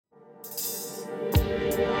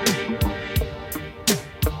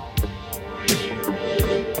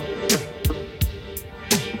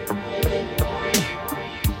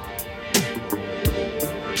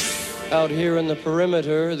Out here in the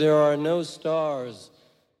perimeter, there are no stars.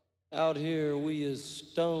 Out here, we is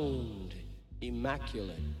stoned,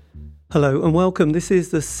 immaculate. Hello and welcome. This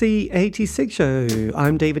is the C86 show.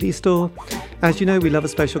 I'm David Eastaugh. As you know, we love a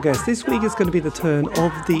special guest. This week is going to be the turn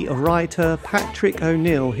of the writer Patrick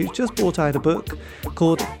O'Neill, who's just brought out a book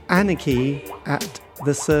called Anarchy at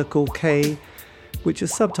the Circle K, which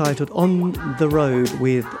is subtitled On the Road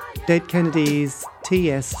with Dead Kennedys,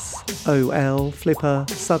 TSOL, Flipper,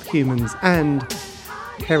 Subhumans and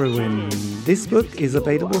Heroin. This book is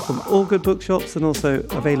available from all good bookshops and also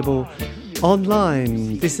available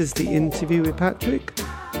online. This is the interview with Patrick.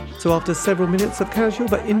 So after several minutes of casual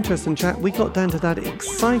but interesting chat, we got down to that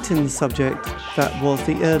exciting subject that was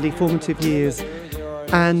the early formative years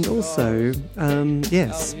and also,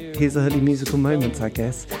 yes, his early musical moments, I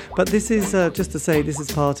guess. But this is, just to say, this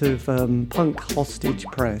is part of Punk Hostage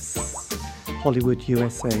Press, Hollywood,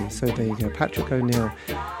 USA. So there you go, Patrick O'Neill.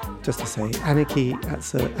 Just to say, Anarchy at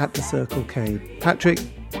the Circle K. Patrick,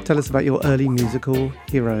 tell us about your early musical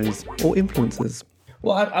heroes or influences.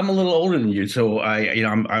 Well, I'm a little older than you, so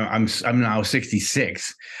I'm now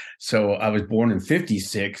 66. So I was born in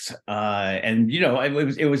 56, and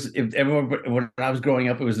everyone, when I was growing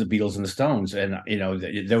up, it was the Beatles and the Stones, and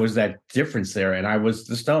there was that difference there, and I was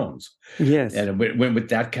the Stones. Yes, and it went with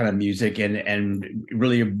that kind of music, and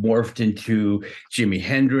really morphed into Jimi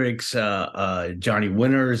Hendrix, Johnny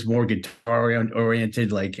Winters, more guitar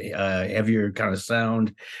oriented, like heavier kind of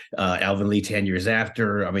sound. Alvin Lee, 10 Years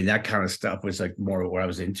After. I mean, that kind of stuff was like more what I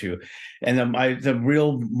was into. And the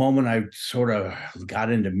real moment I sort of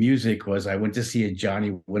got into music was I went to see a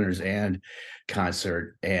Johnny Winters and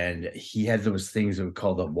concert, and he had those things that were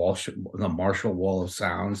called the Marshall Wall of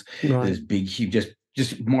Sounds. Right. This big, huge,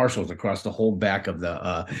 just Marshalls across the whole back of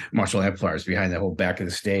the Marshall amplifiers behind the whole back of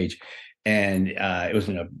the stage. And it was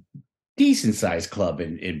in a decent sized club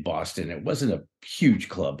in Boston. It wasn't a huge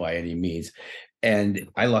club by any means. And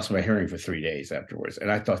I lost my hearing for 3 days afterwards.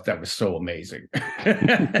 And I thought that was so amazing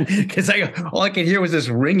because all I could hear was this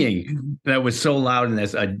ringing that was so loud. And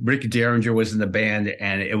as Rick Derringer was in the band,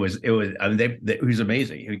 and it was he was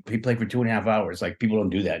amazing. He played for 2.5 hours. Like, people don't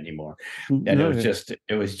do that anymore. And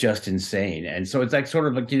it was just insane. And so it's like sort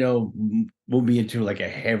of like, moving into like a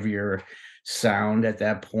heavier sound at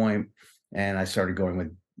that point. And I started going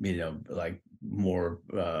with, like more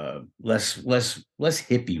less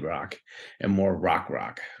hippie rock and more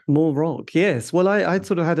rock. More rock, yes. Well, I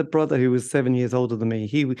sort of had a brother who was 7 years older than me.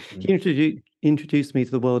 He introduced me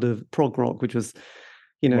to the world of prog rock, which was,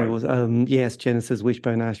 right. Yes, Genesis,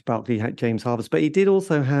 Wishbone Ash, Barclay, James Harvest. But he did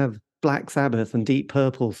also have Black Sabbath and Deep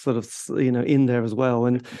Purple sort of, in there as well.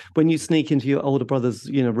 And when you sneak into your older brother's,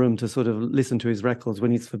 room to sort of listen to his records when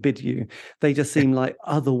he's forbid you, they just seem like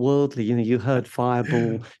otherworldly. You heard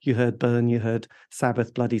Fireball, you heard Burn, you heard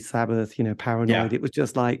Sabbath, Bloody Sabbath, Paranoid. Yeah. It was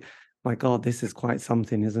just like, my God, this is quite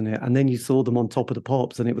something, isn't it? And then you saw them on Top of the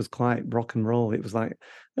Pops, and it was quite rock and roll. It was like,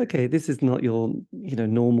 okay, this is not your,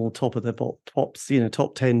 normal Top of the Pops,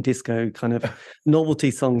 top 10 disco kind of novelty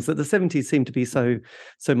songs that the 70s seemed to be so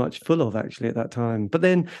much full of, actually, at that time. But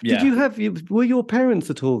then, were your parents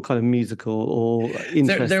at all kind of musical or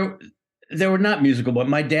interested? They were not musical, but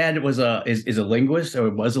my dad is a linguist, or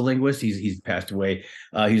was a linguist. He's passed away.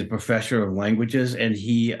 He's a professor of languages, and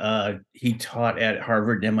he taught at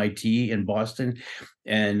Harvard and MIT in Boston.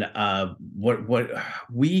 And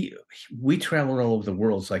we traveled all over the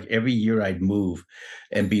world. So like every year I'd move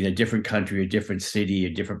and be in a different country, a different city, a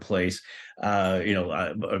different place.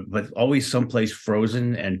 But always someplace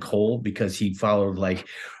frozen and cold, because he followed like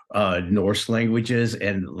Norse languages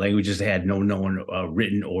and languages that had no known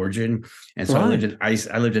written origin. And so right.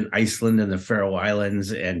 I lived in Iceland and the Faroe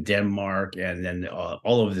Islands and Denmark, and then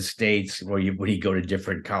all over the States, where he'd go to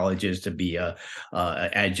different colleges to be a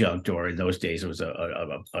adjunct, or in those days it was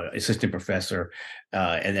a assistant professor,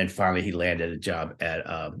 and then finally he landed a job at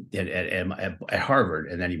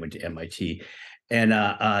Harvard, and then he went to MIT. And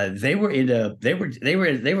they were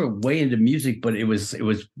way into music, but it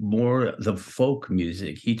was more the folk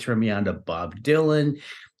music. He turned me on to Bob Dylan.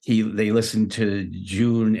 They listened to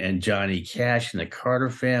June and Johnny Cash and the Carter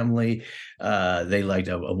Family. They liked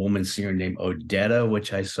a woman singer named Odetta,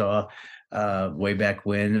 which I saw way back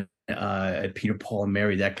when. Peter, Paul, and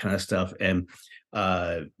Mary, that kind of stuff. And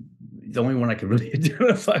the only one I could really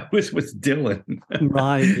identify with was Dylan.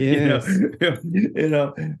 Right. Yes.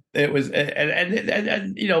 It was,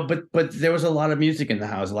 and you know, but there was a lot of music in the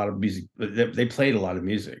house, a lot of music. They played a lot of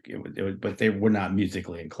music, but they were not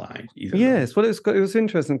musically inclined either of them. Yes, well, it was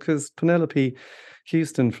interesting because Penelope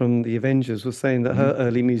Houston from the Avengers was saying that her Mhm.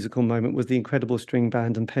 early musical moment was the Incredible String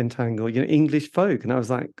Band and Pentangle, English folk, and I was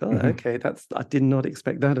like, God, Mhm. okay, I did not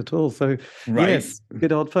expect that at all. So Right. yes,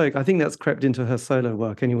 good old folk. I think that's crept into her solo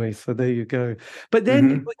work anyway. So there you go. But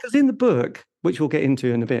then, Mhm. because in the book, which we'll get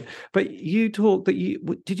into in a bit, but you talk that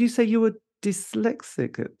did you say you were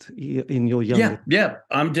dyslexic in your younger? Yeah.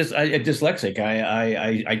 I'm just dyslexic.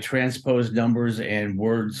 I transpose numbers and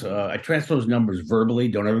words. I transpose numbers verbally.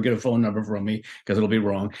 Don't ever get a phone number from me because it'll be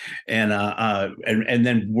wrong. And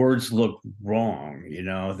then words look wrong.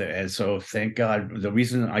 And so thank God the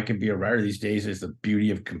reason I can be a writer these days is the beauty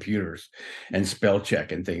of computers and spell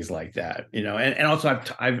check and things like that. And also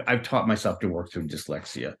I've taught myself to work through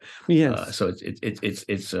dyslexia. Yes. So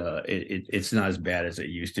it's not as bad as it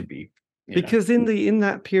used to be. You know. Because in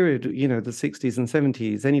that period, the 60s and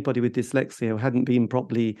 70s, anybody with dyslexia hadn't been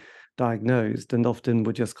properly diagnosed and often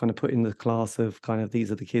were just kind of put in the class of kind of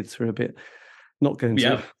these are the kids who are a bit not going to,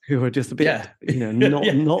 Yeah. who are just a bit, Yeah. not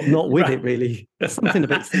Yeah. not with it Right. really. Something a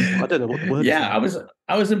bit simple. I don't know what the word is Yeah, now.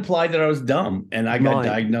 I was implied that I was dumb, and Right.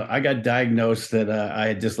 I got diagnosed that I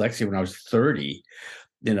had dyslexia when I was 30.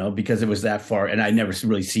 Because it was that far, and I never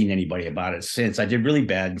really seen anybody about it since. I did really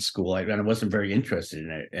bad in school, and I wasn't very interested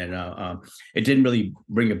in it, and it didn't really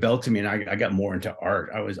ring a bell to me. And I got more into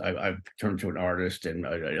art. I turned to an artist and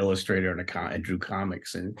an illustrator and drew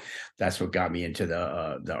comics, and that's what got me into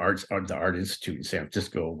the art institute in San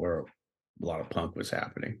Francisco, where a lot of punk was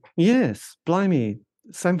happening. Yes, blimey.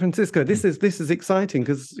 San Francisco. This is exciting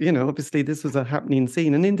because obviously this was a happening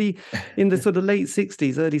scene, and in the sort of late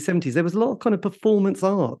 60s, early 70s, there was a lot of kind of performance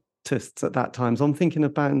artists at that time. So I'm thinking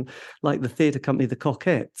of band like the theatre company, the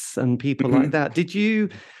Coquettes, and people like Mhm. that.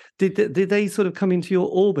 Did they sort of come into your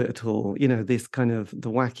orbit at all? This kind of the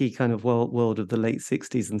wacky kind of world of the late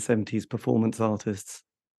 60s and 70s performance artists.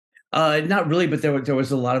 Not really, but there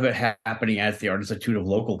was a lot of it happening at the Art Institute of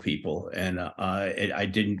local people, and I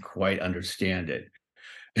didn't quite understand it.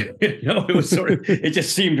 It was it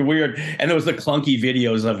just seemed weird. And there was the clunky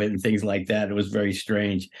videos of it and things like that. It was very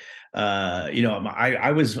strange. I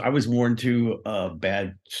was more into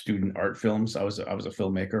bad student art films. I was a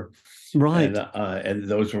filmmaker, Right. and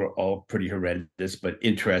those were all pretty horrendous, but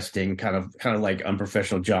interesting, kind of like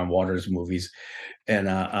unprofessional John Waters movies. But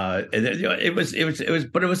it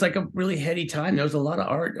was like a really heady time. There was a lot of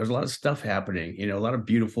art. There was a lot of stuff happening. A lot of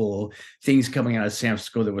beautiful things coming out of San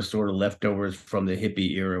Francisco that was sort of leftovers from the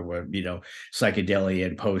hippie era, where psychedelia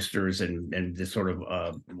and posters and this sort of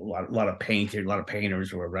a lot of painting, a lot of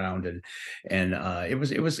painters were around, and it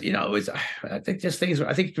was. I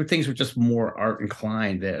think things were just more art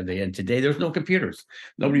inclined there. And today there's no computers.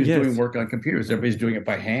 Nobody was doing Yes. work on computers. Everybody's doing it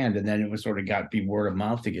by hand, and then it was sort of got be word of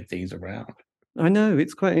mouth to get things around. I know,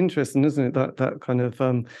 it's quite interesting, isn't it? That kind of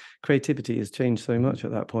creativity has changed so much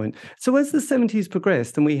at that point. So as the 70s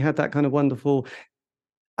progressed and we had that kind of wonderful,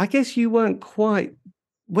 I guess you weren't quite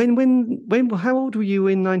how old were you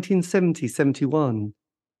in 1970, 71?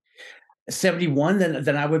 71,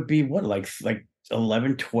 then I would be what, like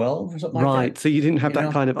 11, 12 or something like that, Right. So you didn't have you that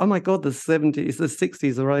know? kind of, oh my God, the 70s, the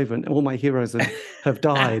 60s are over and all my heroes have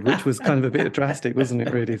died, which was kind of a bit drastic, wasn't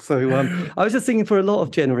it, really? So I was just thinking for a lot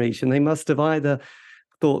of generation, they must have either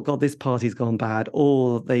thought, God, this party's gone bad,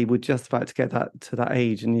 or they were just about to get to that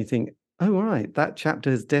age, and you think, oh, all right, that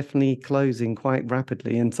chapter is definitely closing quite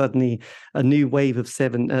rapidly, and suddenly a new wave of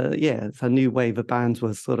it's a new wave of bands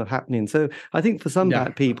was sort of happening. So I think for some Yeah,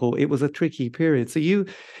 bad people, it was a tricky period. So it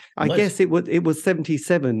I was. guess it was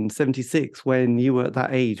 77, 76 when you were at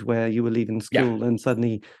that age where you were leaving Yeah, school and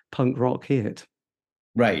suddenly punk rock hit.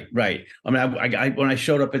 right. I mean, when I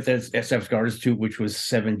showed up at the SF Gardens too, which was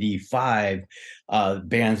 75,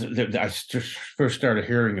 bands that I just first started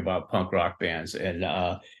hearing about punk rock bands, and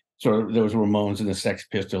sort of there was Ramones and the Sex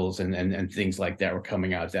Pistols and things like that were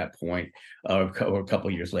coming out at that point, or a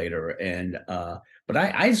couple years later. And but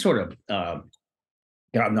I sort of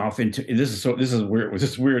gotten off into this is weird. This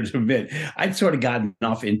is weird to admit. I'd sort of gotten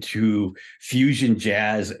off into fusion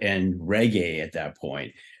jazz and reggae at that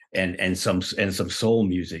point, and some soul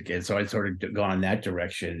music, and so I'd sort of gone in that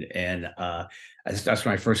direction. And that's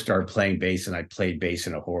when I first started playing bass, and I played bass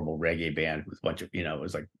in a horrible reggae band with a bunch of it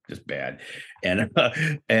was like just bad, and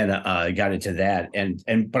I got into that,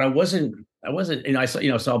 but I wasn't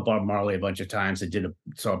saw Bob Marley a bunch of times.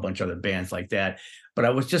 Saw a bunch of other bands like that, but I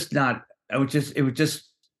was just not. I was just it was just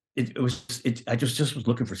it was it I just was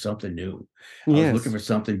looking for something new. I was looking Yes. for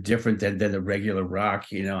something different than the regular rock.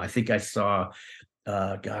 I think I saw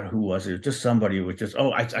God, who was it? Just somebody who was just.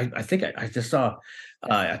 Oh, I think I just saw.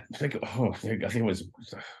 I think it was.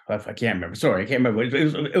 I can't remember. Sorry, I can't remember.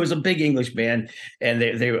 It was a big English band, and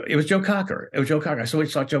they it was Joe Cocker. It was Joe Cocker. So we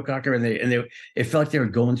saw Joe Cocker, and they it felt like they were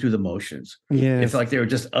going through the motions. It Yes. felt like they were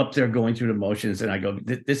just up there going through the motions. And I go,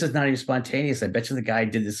 this is not even spontaneous. I bet you the guy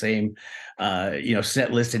did the same,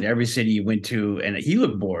 set list in every city he went to, and he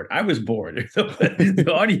looked bored. I was bored.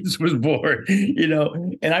 The audience was bored,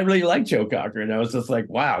 and I really liked Joe Cocker, and I was just like,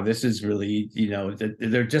 wow, this is really,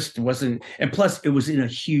 there just wasn't. And plus, it was in a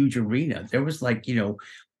huge arena. There was like,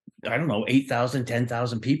 I don't know, 8,000,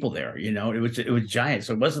 10,000 people there. It was giant.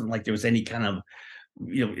 So it wasn't like there was any kind of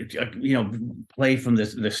play from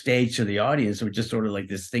the stage to the audience. It was just sort of like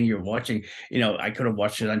this thing you're watching. I could have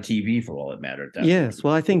watched it on TV for all it mattered. Yes,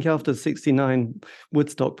 well, I think after the 69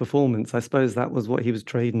 Woodstock performance, I suppose that was what he was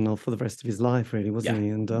trading off for the rest of his life, really, wasn't he?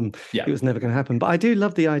 And it was never going to happen. But I do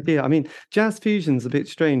love the idea. I mean, jazz fusion's a bit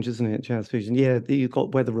strange, isn't it? Jazz fusion. Yeah, you've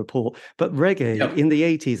got Weather Report. But reggae, in the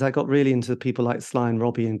 80s, I got really into people like Sly and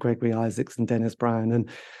Robbie and Gregory Isaacs and Dennis Brown and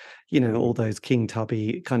all those King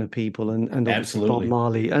Tubby kind of people and obviously Bob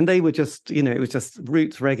Marley. And they were just, it was just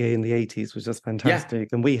roots reggae in the 80s was just fantastic.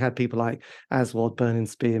 And we had people like Aswad, Burning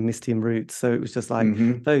Spear, Misty and Roots. So it was just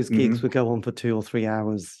like those gigs would go on for 2 or 3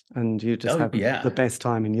 hours and you just have the best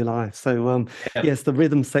time in your life. So yes, the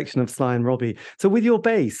rhythm section of Sly and Robbie. So with your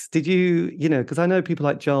bass, did you, because I know people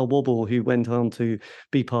like Jarl Wobble, who went on to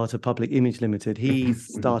be part of Public Image Limited, he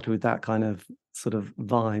started with that kind of sort of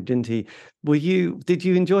vibe, didn't he? Did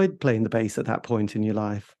you enjoy playing the bass at that point in your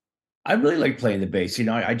life? I really like playing the bass.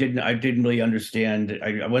 I didn't really understand.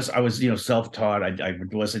 I was self-taught. I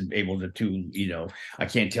wasn't able to I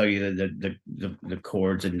can't tell you the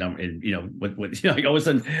chords and number and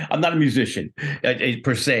I'm not a musician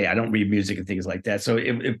per se. I don't read music and things like that. So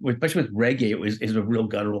especially with reggae, it was a real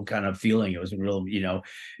guttural kind of feeling. It was a real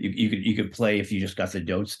you could play if you just got the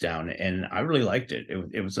notes down, and I really liked it.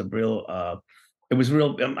 It was a real. It was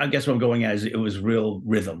real. I guess what I'm going at is it was real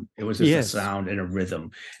rhythm. It was just a sound and a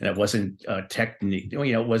rhythm, and it wasn't technique.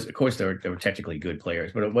 It was, of course, there were technically good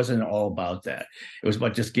players, but it wasn't all about that. It was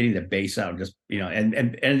about just getting the bass out, just and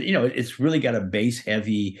it's really got a bass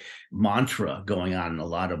heavy mantra going on in a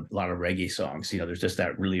lot of reggae songs. There's just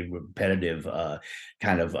that really repetitive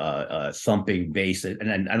kind of thumping bass,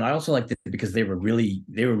 and I also liked it because they were really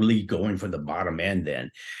going for the bottom end.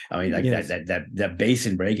 Then, I mean, like that bass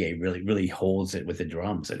in reggae really holds it with the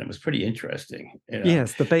drums, and it was pretty interesting.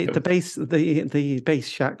 Yes, the bass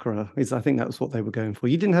chakra is, I think that was what they were going for.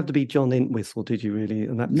 You didn't have to be John Entwistle, did you really?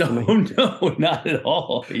 And that no, not at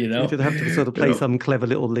all. You didn't have to sort of play some clever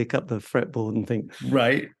little lick up the fretboard and think,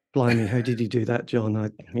 right. Blimey, how did you do that, John?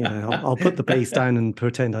 I'll put the bass down and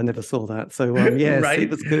pretend I never saw that. So yes, right. It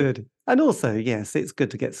was good. And also, yes, it's good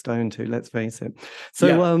to get stoned too, let's face it.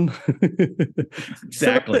 So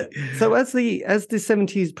exactly. So as the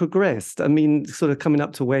 70s progressed, I mean, sort of coming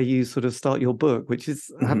up to where you sort of start your book, which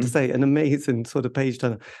is, I have to say, an amazing sort of page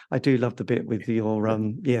turner. I do love the bit with your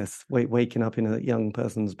waking up in a young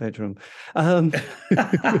person's bedroom.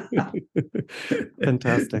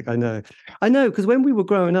 Fantastic. I know, because when we were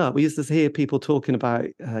growing up, we used to hear people talking about,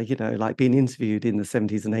 like being interviewed in the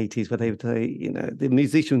 70s and 80s, where they would say, the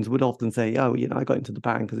musicians would often say, oh, I got into the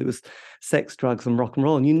band because it was sex, drugs, and rock and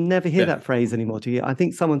roll. And you never hear that phrase anymore, do you? I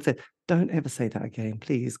think someone said, don't ever say that again,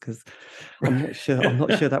 please, because I'm not sure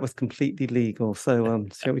that was completely legal. So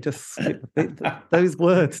shall we just skip those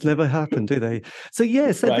words never happen, do they? So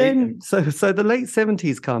so right. Then so the late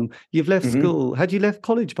 70s come, you've left school. Had you left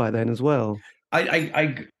college by then as well?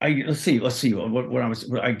 I let's see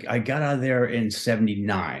I got out of there in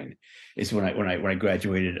 79 is when I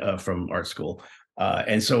graduated from art school.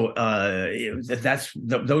 And so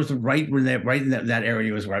those right in that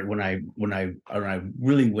area was right when I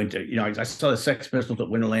really went to, I saw the Sex Pistols at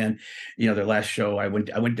Winterland, their last show. I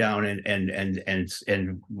went down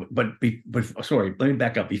but sorry, let me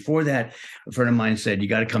back up. Before that, a friend of mine said, you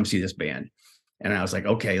got to come see this band. And I was like,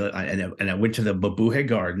 okay. And I went to the Babuja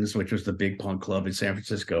Gardens, which was the big punk club in San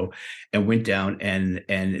Francisco, and went down. And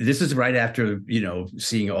this is right after,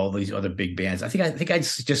 seeing all these other big bands. I think I'd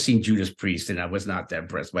just seen Judas Priest, and I was not that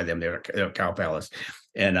impressed by them. They were Cow Palace,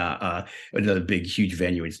 and another big, huge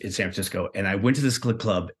venue in San Francisco. And I went to this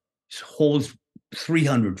club, holds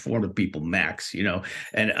 300, 400 people max, and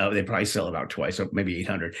they probably sell it out twice, so maybe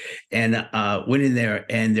 800. And went in there,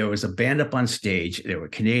 and there was a band up on stage. They were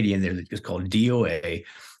Canadian. They're just called DOA,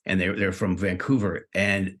 and they're from Vancouver.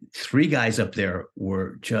 And 3 guys up there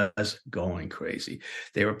were just going crazy.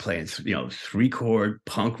 They were playing, 3-chord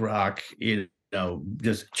punk rock,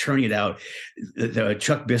 just churning it out. The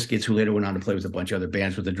Chuck Biscuits, who later went on to play with a bunch of other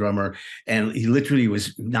bands with the drummer, and he literally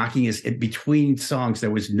was knocking his between songs.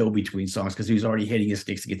 There was no between songs because he was already hitting his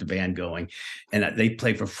sticks to get the band going, and they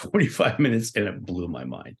played for 45 minutes, and it blew my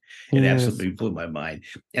mind. It absolutely blew my mind.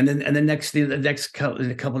 And then the next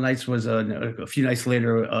couple nights was a few nights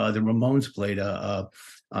later, the Ramones played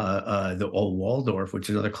the old Waldorf, which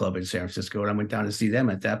is another club in San Francisco, and I went down to see them.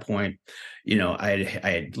 At that point, I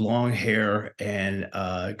had long hair, and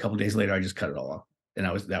a couple of days later, I just cut it all off, and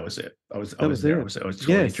that was it. I was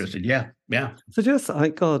totally interested. Yeah. So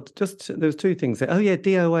there's two things there. Oh yeah,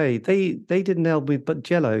 DOA. They did an album with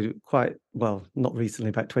Jello quite well, not recently,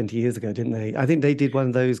 about 20 years ago, didn't they? I think they did one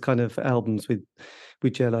of those kind of albums with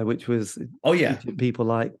Jello, which was people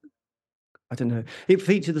like, I don't know. It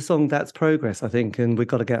featured the song "That's Progress," I think, and "We've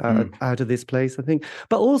Got to Get Out of This Place," I think.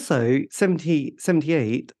 But also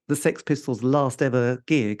 78, the Sex Pistols' last ever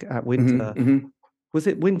gig at Winter. Was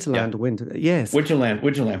it Winterland or Winter? Yes,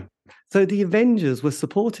 Winterland. So the Avengers were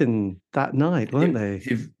supporting that night, weren't they?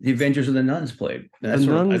 The Avengers and the Nuns played. The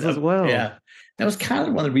Nuns as well. Yeah, that was kind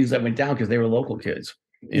of one of the reasons I went down, because they were local kids.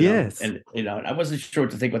 Yes, and I wasn't sure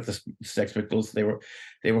what to think about the Sex Pistols. They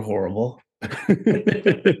were horrible. They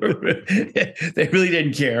really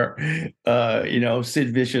didn't care.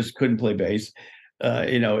 Sid Vicious couldn't play bass.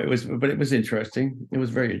 It was interesting. It was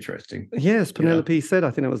very interesting. Yes, Penelope said,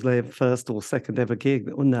 I think it was their first or second ever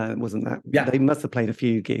gig. Well, no, it wasn't that. Yeah. They must have played a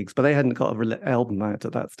few gigs, but they hadn't got an album out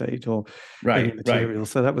at that stage or any material. Right.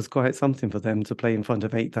 So that was quite something for them to play in front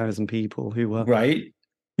of 8,000 people who were right.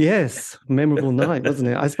 Yes, memorable night, wasn't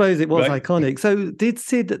it? I suppose it was iconic. So did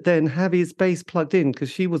Sid then have his bass plugged in? Because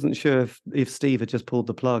she wasn't sure if Steve had just pulled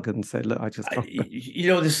the plug and said, look, I just can't.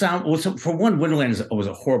 The sound, well, so for one, Winterland was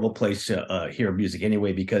a horrible place to hear music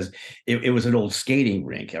anyway, because it was an old skating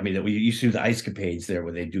rink. I mean, we used to do the ice capades there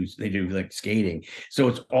where they do like skating. So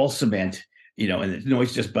it's all cement. And the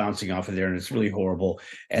noise just bouncing off of there, and it's really horrible.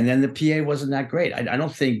 And then the PA wasn't that great. I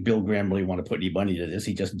don't think Bill Graham really wanted to put any money into this.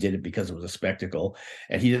 He just did it because it was a spectacle,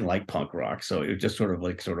 and he didn't like punk rock, so it was just sort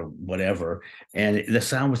of whatever. And the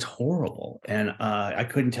sound was horrible, and I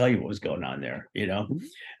couldn't tell you what was going on there.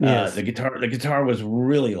 Yes. The guitar was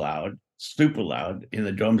really loud, super loud, and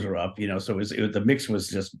the drums were up. So the mix was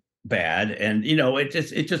just bad, and it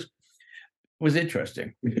just was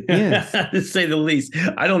interesting, yes, to say the least.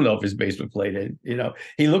 I don't know if his bass was played in.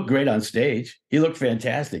 He looked great on stage. He looked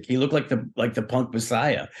fantastic. He looked like the punk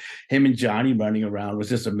messiah. Him and Johnny running around was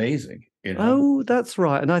just amazing. Oh, that's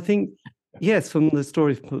right. And I think, yes, from the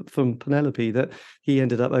story from Penelope, that he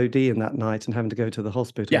ended up ODing that night and having to go to the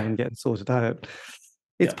hospital and getting sorted out.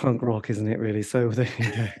 It's punk rock, isn't it? Really. So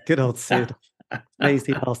good old Sid. Amazed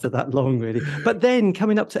he lasted that long, really. But then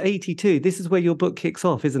coming up to 82, this is where your book kicks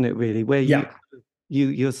off, isn't it, really? Where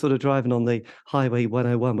you're sort of driving on the Highway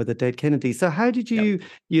 101 with the Dead Kennedys. So how did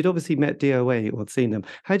you'd obviously met DOA or seen them.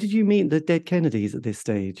 How did you meet the Dead Kennedys at this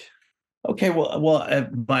stage? Okay,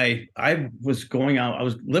 I was going out. I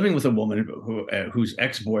was living with a woman whose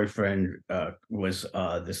ex-boyfriend was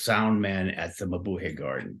the sound man at the Mabuhay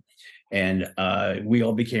Garden. And we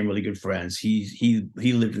all became really good friends. He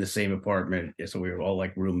lived in the same apartment, so we were all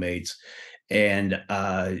like roommates. And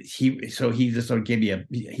he just sort of gave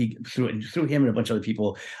me through him and a bunch of other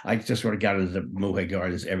people. I just sort of got into the Mabuhay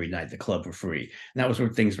Gardens every night, the club, for free. And that was where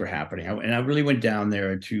things were happening. And I really went down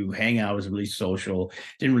there to hang out. It was really social.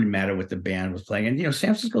 Didn't really matter what the band was playing. And San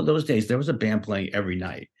Francisco those days, there was a band playing every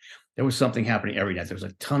night. There was something happening every night. There was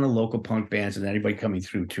a ton of local punk bands, and anybody coming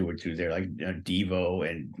through there, like Devo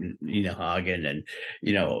and Nina Hagen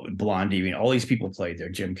and Blondie. All these people played there.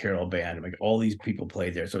 Jim Carroll band, like all these people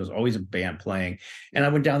played there. So there was always a band playing, and I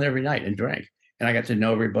went down there every night and drank, and I got to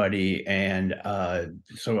know everybody. And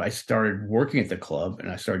so I started working at the club, and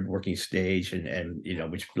I started working stage, and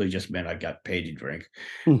which really just meant I got paid to drink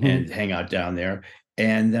and hang out down there.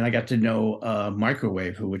 And then I got to know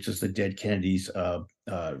Microwave, which is the Dead Kennedys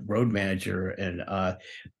road manager, and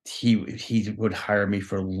he would hire me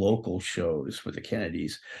for local shows with the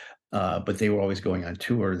Kennedys, but they were always going on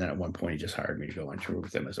tour. And then at one point, he just hired me to go on tour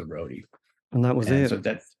with them as a roadie. And that was it. So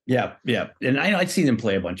and I'd seen them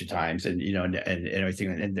play a bunch of times, and and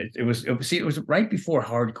everything. And it was right before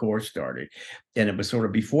hardcore started, and it was sort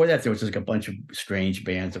of before that. There was like a bunch of strange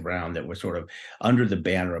bands around that were sort of under the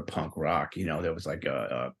banner of punk rock. There was like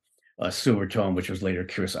a Silvertone, which was later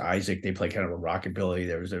Chris Isaac. They played kind of a rockabilly.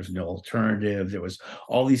 There was No Alternative. There was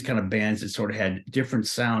all these kind of bands that sort of had different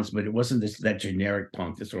sounds, but it wasn't that generic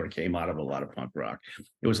punk that sort of came out of a lot of punk rock.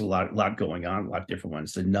 It was a lot going on, a lot of different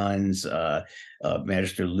ones. The Nuns,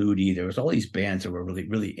 Magister Ludi. There was all these bands that were really,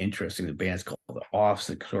 really interesting. The bands called the Offs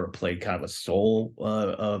that sort of played kind of a soul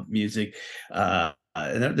music.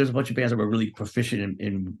 And there's a bunch of bands that were really proficient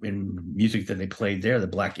in music that they played there. The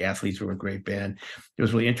Black Athletes were a great band. It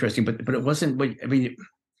was really interesting, but it wasn't. I mean,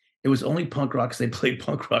 it was only punk rock because they played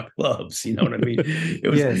punk rock clubs. You know what I mean?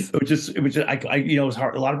 Yes. It was just it was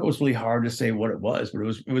hard. A lot of it was really hard to say what it was, but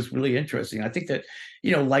it was really interesting. I think that,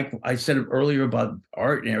 like I said earlier about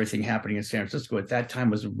art and everything happening in San Francisco at that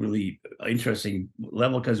time was a really interesting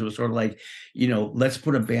level because it was sort of like, let's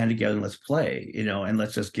put a band together and let's play, and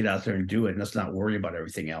let's just get out there and do it and let's not worry about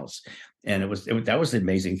everything else. And that was the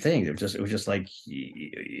amazing thing. It was just like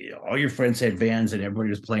all your friends had bands and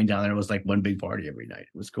everybody was playing down there. It was like one big party every night.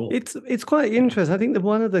 It was cool. It's quite interesting. I think that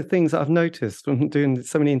one of the things that I've noticed from doing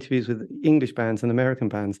so many interviews with English bands and American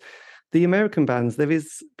bands, the American bands,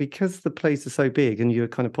 because the place is so big and you're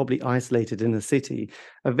kind of probably isolated in the city,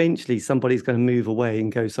 eventually somebody's going to move away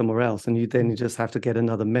and go somewhere else. And you just have to get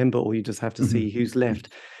another member, or you just have to see who's left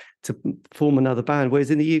to form another band.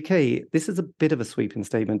 Whereas in the UK, this is a bit of a sweeping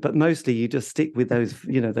statement, but mostly you just stick with those,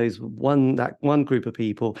 that one group of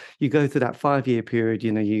people. You go through that 5-year period,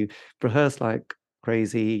 you rehearse like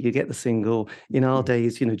crazy, you get the single. In our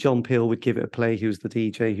days, John Peel would give it a play. He was the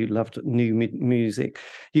DJ who loved new music.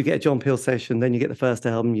 You get a John Peel session, then you get the first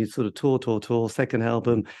album, you sort of tour, second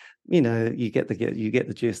album, you get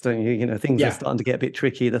the gist, don't you? Things are starting to get a bit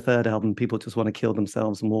tricky. The third album, people just want to kill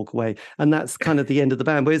themselves and walk away, and that's kind of the end of the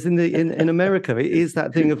band. Whereas in America, it is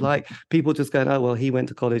that thing of like people just going, oh well, he went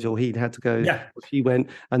to college, or he had to go, she went,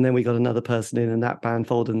 and then we got another person in, and that band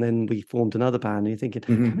folded, and then we formed another band. And you're thinking,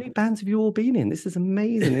 how many bands have you all been in? This is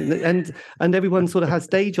amazing, and everyone sort of has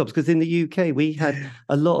day jobs, because in the UK we had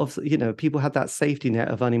a lot of people had that safety net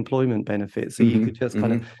of unemployment benefits, so you could just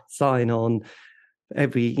kind of sign on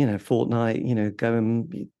every fortnight, go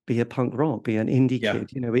and be a punk rock, be an indie kid.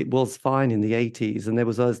 It was fine in the 80s, and there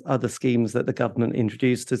was other schemes that the government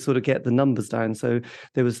introduced to sort of get the numbers down. So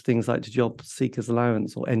there was things like the job seekers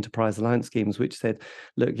allowance or enterprise allowance schemes, which said,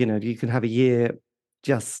 look, you can have a year,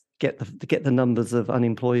 just get the numbers of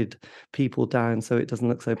unemployed people down so it doesn't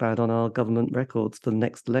look so bad on our government records for the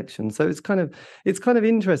next election. So it's kind of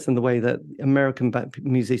interesting the way that American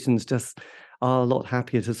musicians just are a lot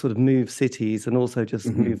happier to sort of move cities and also just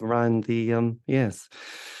move around the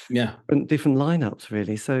different lineups,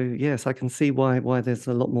 really. So yes, I can see why there's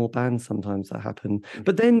a lot more bands sometimes that happen.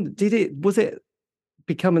 But then was it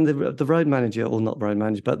becoming the road manager, or not road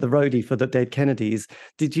manager, but the roadie for the Dead Kennedys?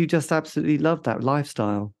 Did you just absolutely love that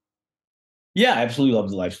lifestyle? Yeah, I absolutely love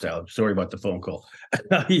the lifestyle. Sorry about the phone call.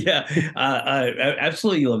 I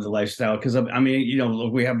absolutely love the lifestyle because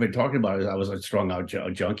we have been talking about it. I was a strung out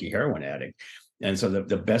junkie heroin addict. And so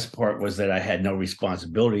the best part was that I had no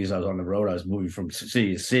responsibilities. I was on the road. I was moving from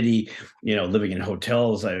city to city, living in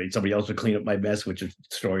hotels. Somebody else would clean up my mess, which is the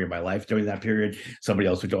story of my life during that period. Somebody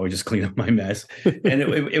else would always just clean up my mess. And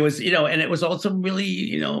it was, and it was also really,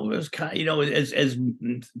 it was kind of,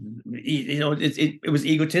 it was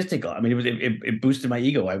egotistical. I mean, it boosted my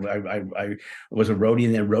ego. I was a roadie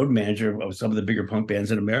and then road manager of some of the bigger punk bands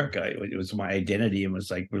in America. It was my identity, and was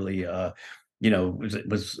like really,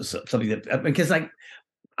 was something that, because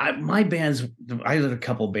my bands, I had a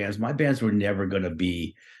couple of bands, my bands were never going to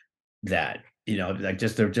be that, they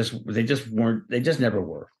just never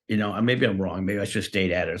were, maybe I'm wrong. Maybe I should have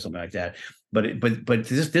stayed at it or something like that. But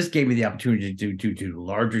this gave me the opportunity to do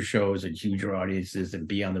larger shows and huger audiences and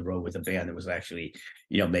be on the road with a band that was actually,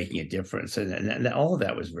 making a difference. And all of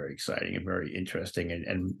that was very exciting and very interesting.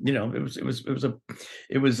 And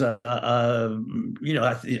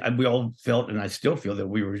we all felt, and I still feel, that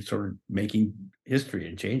we were sort of making history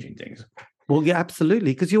and changing things. Well, yeah,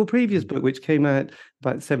 absolutely. Because your previous book, which came out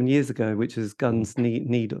about 7 years ago, which is Gun,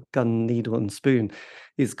 Needle and Spoon,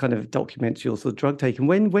 is kind of documents your sort of drug taking.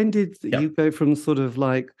 When did you go from sort of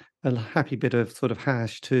like a happy bit of sort of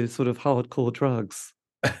hash to sort of hardcore drugs?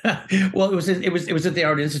 Well, it was at the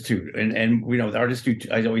Art Institute, and the Art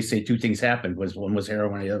Institute, I always say two things happened. One was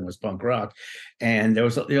heroin, the other was punk rock, and there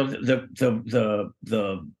was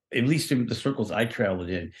the at least in the circles I traveled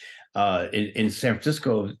in San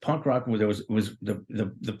Francisco, punk rock, where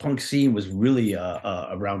the punk scene was really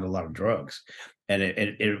around a lot of drugs, and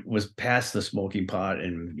it was past the smoking pot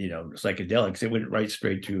and psychedelics. It went right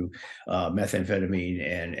straight to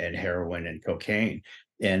methamphetamine and heroin and cocaine.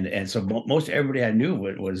 and so most everybody I knew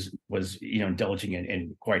was indulging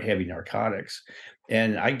in quite heavy narcotics,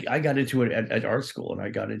 and I got into it at art school, and I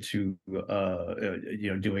got into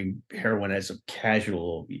doing heroin as a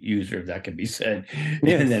casual user, if that can be said.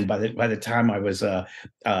 Yes. And then by the time I was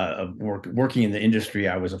working in the industry,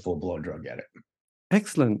 I was a full-blown drug addict.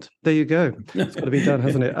 Excellent. There you go. It's got to be done,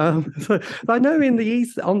 hasn't it? So I know on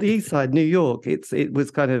the east side, New York, it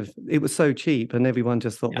was so cheap, and everyone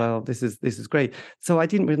just thought, well, this is great. So I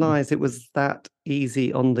didn't realize it was that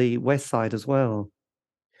easy on the west side as well.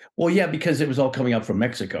 Well, yeah, because it was all coming up from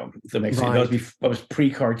Mexico. Right. That was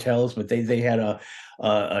pre-cartels, but they had a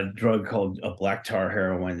drug called a black tar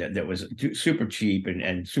heroin that was super cheap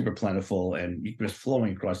and super plentiful, and it was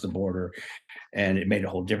flowing across the border, and it made a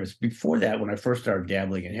whole difference. Before that, when I first started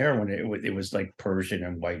dabbling in heroin, it was like Persian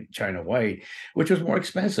and China white, which was more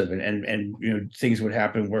expensive, and things would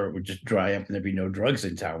happen where it would just dry up and there'd be no drugs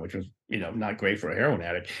in town, which was not great for a heroin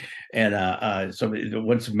addict. And so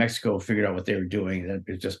once Mexico figured out what they were doing, then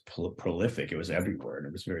it was just prolific. It was everywhere, and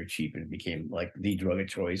it was very cheap, and it became like the drug of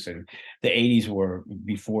choice. And the 80s were,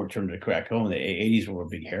 before it turned to crack home, the 80s were a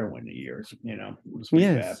big heroin years. It was pretty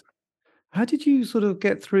bad. How did you sort of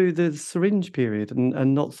get through the syringe period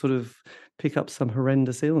and not sort of pick up some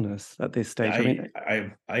horrendous illness at this stage?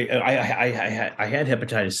 I had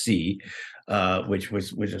hepatitis C, which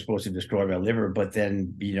was supposed to destroy my liver, but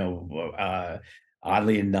then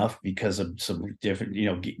oddly enough, because of some different,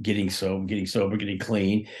 getting sober, getting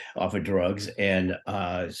clean off of drugs, and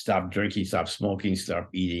stopped drinking, stopped smoking,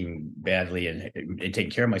 stopped eating badly, and taking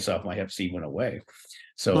care of myself, my hep C went away.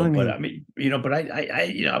 So, but I mean,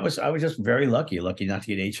 I was just very lucky not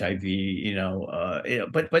to get HIV,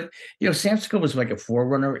 but San Francisco was like a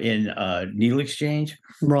forerunner in needle exchange,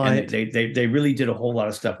 right? And they really did a whole lot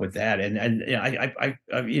of stuff with that, and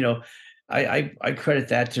I credit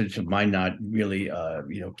that to my not really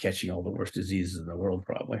catching all the worst diseases in the world,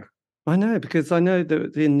 probably. I know, because I know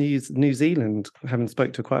that in New Zealand, having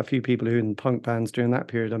spoke to quite a few people who were in punk bands during that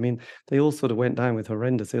period, I mean, they all sort of went down with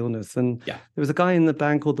horrendous illness. And there was a guy in the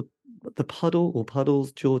band called the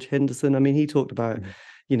Puddles, George Henderson. I mean, he talked about,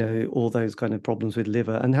 all those kind of problems with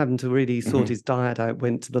liver, and having to really sort his diet out,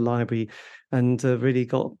 went to the library and really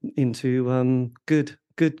got into good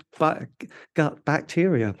gut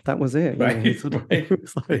bacteria. That was it. Right. He kind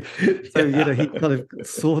of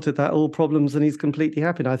sorted that all problems, and he's completely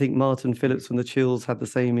happy. And I think Martin Phillips from the Chills had the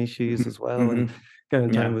same issues as well, and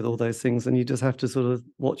going down with all those things. And you just have to sort of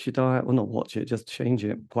watch your diet, well, not watch it, just change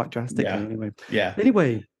it quite drastically.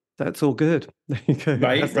 Anyway, that's all good. There you go.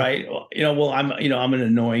 Right. Well, I'm an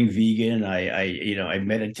annoying vegan. I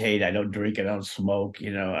meditate. I don't drink. I don't smoke.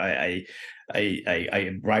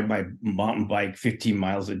 I ride my mountain bike 15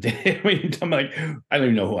 miles a day. I mean, I'm like, I don't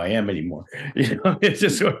even know who I am anymore. It's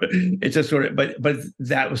just sort of, but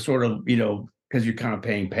that was sort of, because you're kind of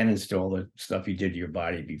paying penance to all the stuff you did to your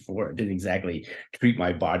body before. It didn't exactly treat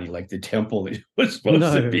my body like the temple it was supposed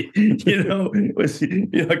to be. It was,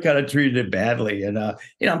 I kind of treated it badly, and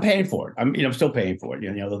I'm paying for it. I'm still paying for it.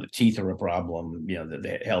 The teeth are a problem.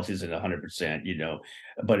 The health isn't 100%.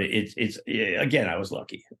 But it's again, I was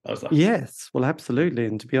lucky. Yes, well, absolutely.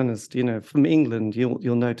 And to be honest, from England,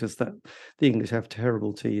 you'll notice that the English have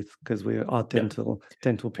terrible teeth because our dental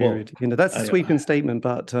period. That's a sweeping statement,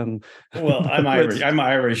 but well, I'm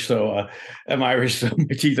Irish, so my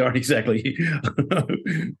teeth aren't exactly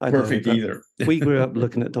perfect either. We grew up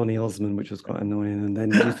looking at Donny Osmond, which was quite annoying, and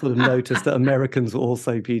then you sort of noticed that Americans were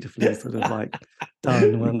also beautifully sort of like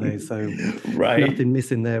done, weren't they? So nothing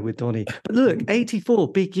missing there with Donny. But look,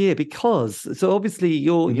 84, big year, because so obviously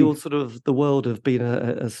you're sort of the world of being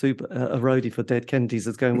a roadie for Dead Kennedys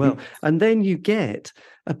is going well, and then you get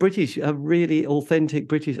a really authentic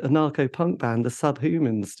British anarcho-punk band, the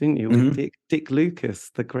Subhumans, didn't you? With Dick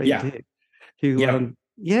Lucas, the great Dick.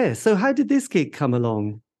 So how did this gig come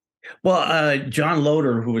along? Well, John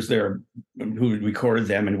Loder, who was there, who recorded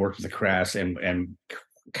them and worked with the Crass and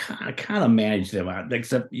kind of managed them out,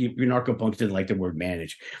 except narco-punks didn't like the word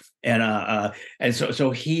manage. And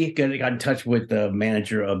so he got in touch with the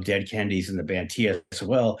manager of Dead Kennedys and the band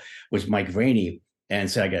TSOL, was Mike Rainey, and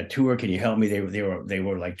said, I got a tour. Can you help me? They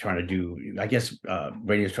were like trying to do, I guess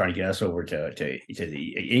Rainey was trying to get us over to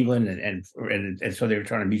England, and so they were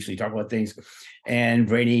trying to mutually talk about things. And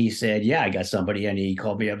Rainey said, yeah, I got somebody. And he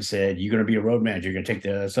called me up and said, you're going to be a road manager. You're going to take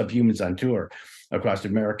the Subhumans on tour across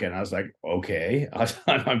America. And I was like, okay,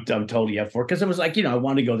 I'm totally up for it. Because it was like, I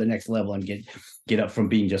wanted to go to the next level and get up from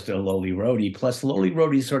being just a lowly roadie. Plus, lowly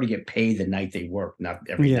roadies sort of get paid the night they work, not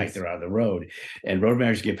every night they're out of the road. And road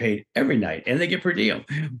managers get paid every night, and they get per diem.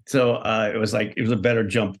 So it was a better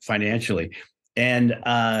jump financially. And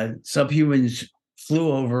Subhumans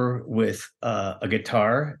flew over with a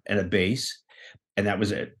guitar and a bass, and that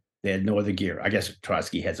was it. They had no other gear. I guess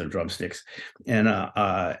Trotsky had some drumsticks, and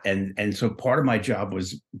so part of my job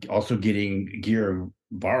was also getting gear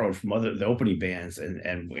borrowed from the opening bands, and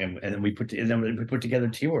then we put together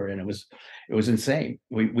a tour, and it was insane.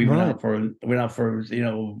 We went Right. out for a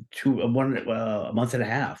month and a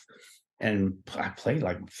half, and I played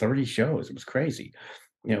like 30 shows. It was crazy.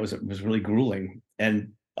 It was really grueling. And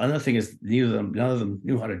another thing is none of them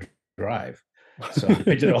knew how to drive. So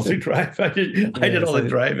I did all the drive. I did all the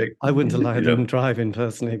driving. I wouldn't allow them driving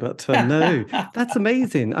personally, but no, that's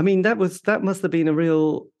amazing. I mean, that must have been a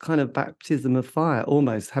real kind of baptism of fire,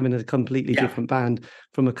 almost having a completely Yeah. different band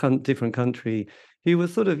from a different country. Who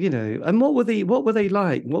was sort of, and what were they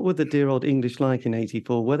like? What were the dear old English like in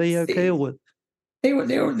 '84? Were they okay or were? They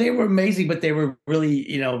were amazing, but they were really,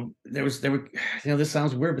 this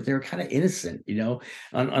sounds weird, but they were kind of innocent,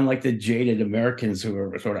 unlike the jaded Americans who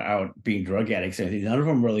were sort of out being drug addicts. None of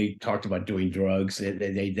them really talked about doing drugs.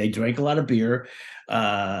 They drank a lot of beer.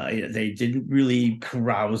 They didn't really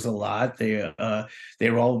carouse a lot. They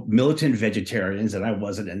were all militant vegetarians, and I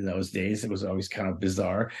wasn't in those days. It was always kind of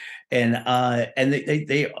bizarre. And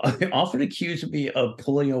they often accused me of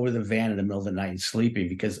pulling over the van in the middle of the night and sleeping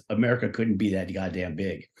because America couldn't be that goddamn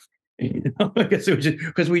big. Because it was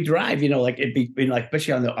because we drive, like it'd be like,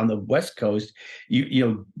 especially on the West Coast,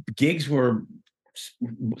 gigs were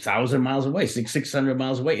 1,000 miles away, 600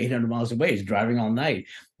 miles away, 800 miles away. He's driving all night,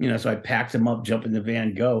 so I packed them up, jump in the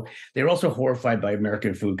van, go. They were also horrified by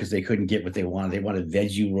American food because they couldn't get what they wanted. They wanted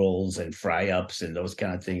veggie rolls and fry ups and those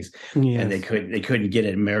kind of things. Yes. And they couldn't get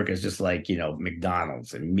it in America. It's just like,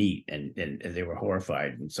 McDonald's and meat, and they were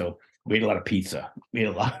horrified. And so we ate a lot of pizza. Yes,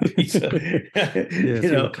 you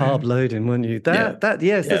were carb loading, weren't you?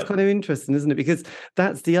 Yes, that's kind of interesting, isn't it? Because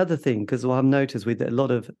that's the other thing. Because I've noticed with a lot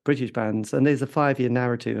of British bands, and there's a 5-year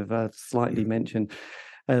narrative I've slightly mentioned,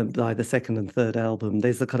 by the second and third album.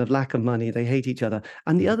 There's a kind of lack of money. They hate each other.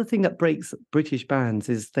 And the other thing that breaks British bands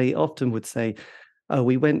is they often would say, oh,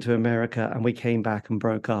 we went to America and we came back and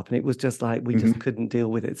broke up. And it was just like, we just couldn't deal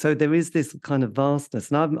with it. So there is this kind of vastness.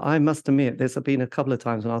 And I must admit, there's been a couple of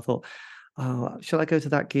times when I thought, oh, shall I go to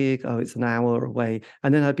that gig? Oh, it's an hour away.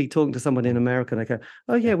 And then I'd be talking to someone in America and they go,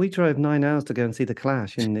 oh yeah, we drove 9 hours to go and see The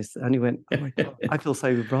Clash in this. And he went, oh my God, I feel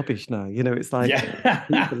so rubbish now. It's like,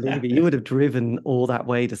 you believe it. You would have driven all that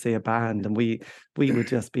way to see a band, and we would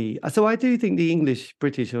just be. So I do think the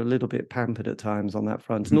British are a little bit pampered at times on that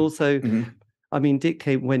front. And also, I mean, Dick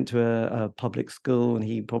went to a public school, and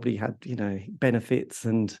he probably had, benefits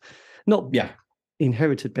and not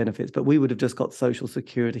inherited benefits, but we would have just got Social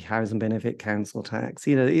Security, housing benefit, council tax.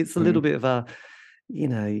 It's a little bit of a,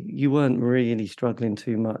 you weren't really struggling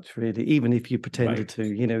too much, really, even if you pretended to.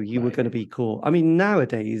 You were going to be caught. I mean,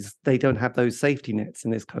 nowadays they don't have those safety nets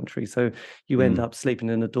in this country, so you end up sleeping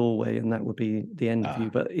in a doorway, and that would be the end of you.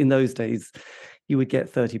 But in those days, you would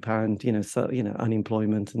get £30,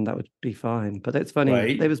 unemployment, and that would be fine. But it's funny.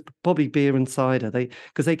 Right. There was probably beer and cider.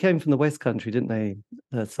 Because they came from the West Country, didn't they?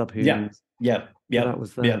 Subhumans. Yeah. That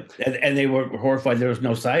was and they were horrified. There was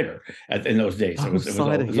no cider in those days. It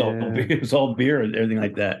was all beer and everything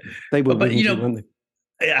like that. They were, but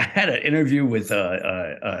I had an interview with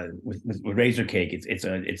Razor Cake. It's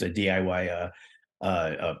a DIY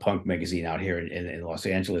punk magazine out here in Los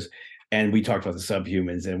Angeles. And we talked about the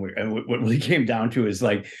Subhumans, and what really came down to is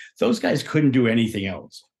like, those guys couldn't do anything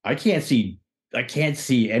else. I can't see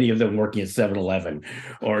any of them working at 7-Eleven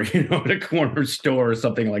or, at a corner store or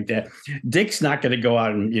something like that. Dick's not going to go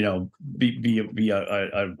out and, be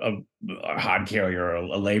a hod carrier or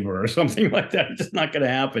a laborer or something like that. It's just not going to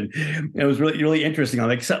happen. It was really, really interesting.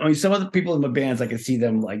 Some of the people in the bands, I can see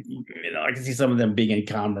them I can see some of them being in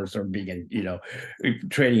commerce or being in,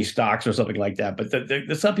 trading stocks or something like that. But the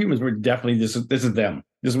Subhumans were definitely, this is them.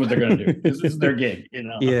 This is what they're going to do. This is their gig,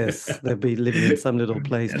 Yes, they'll be living in some little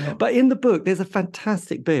place. But in the book, there's a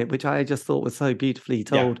fantastic bit, which I just thought was so beautifully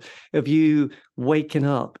told, of you waking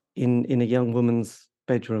up in a young woman's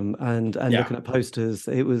bedroom and looking at posters.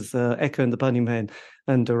 It was Echo and the Bunnymen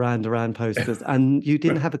and Duran Duran posters. And you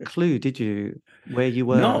didn't have a clue, did you, where you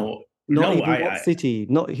were? No. Not even what city,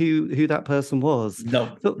 not who that person was.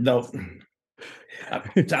 No.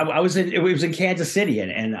 It was in Kansas City,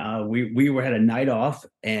 and we had a night off,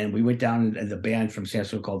 and we went down, and the band from San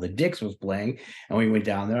Francisco called the Dicks was playing, and we went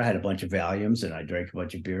down there. I had a bunch of Valiums, and I drank a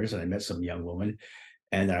bunch of beers, and I met some young woman,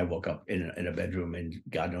 and then I woke up in a bedroom in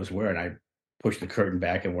God knows where, and I pushed the curtain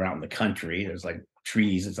back, and we're out in the country. There's like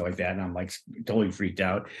trees and stuff like that, and I'm like totally freaked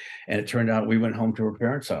out. And it turned out we went home to her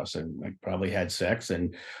parents' house and like probably had sex,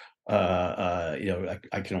 and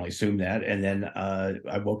I can only assume that. And then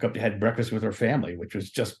I woke up, had breakfast with her family, which was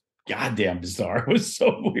just goddamn bizarre. It was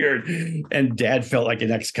so weird. And dad felt like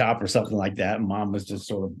an ex-cop or something like that. And mom was just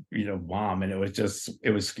sort of, mom. And it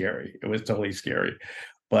was scary. It was totally scary.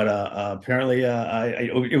 But apparently,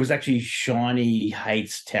 it was actually Shawnee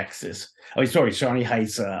Heights, Texas. Oh, sorry, Shawnee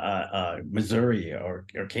Heights, Missouri or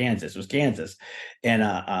Kansas. It was Kansas, and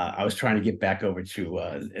I was trying to get back over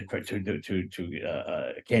to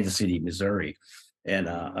Kansas City, Missouri, and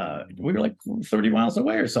we were like 30 miles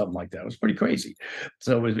away or something like that. It was pretty crazy.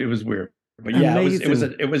 So it was weird. But yeah,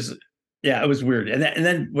 it was weird. And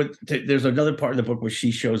then there's another part of the book where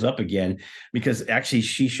she shows up again, because actually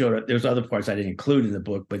she showed up. There's other parts I didn't include in the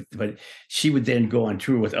book, but she would then go on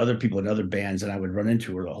tour with other people in other bands, and I would run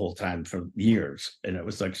into her the whole time for years. And it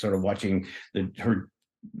was like sort of watching her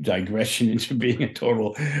digression into being a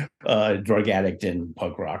total drug addict and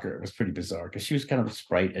punk rocker. It was pretty bizarre, because she was kind of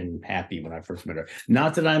sprite and happy when I first met her.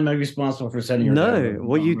 Not that I'm responsible for sending her. No,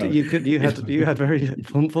 well, you had very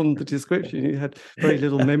from the description, you had very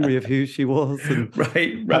little memory of who she was, and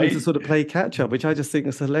right having to sort of play catch up, which I just think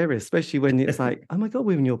is hilarious, especially when it's like, oh my God,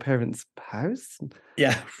 we're in your parents' house.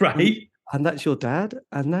 Yeah, right. And that's your dad,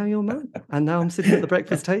 and now your mum, and now I'm sitting at the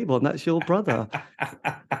breakfast table, and that's your brother.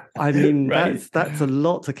 I mean, right. that's a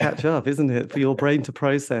lot to catch up, isn't it, for your brain to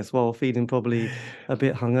process while feeling probably a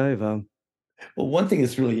bit hungover. Well, one thing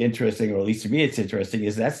that's really interesting, or at least to me it's interesting,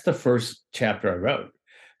 is that's the first chapter I wrote,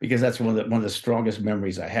 because that's one of the strongest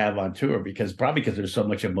memories I have on tour, because there's so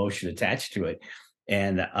much emotion attached to it.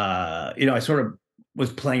 And I sort of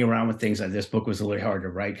was playing around with things. This book was a little hard to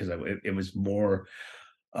write, because it was more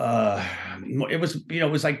it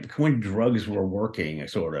was like when drugs were working,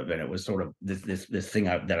 sort of, and it was sort of this thing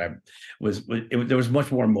there was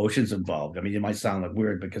much more emotions involved. I mean, it might sound like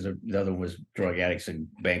weird, because the other one was drug addicts and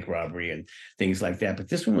bank robbery and things like that, but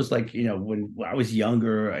this one was like, when I was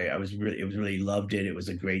younger, I really loved it. It was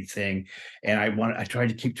a great thing, and I tried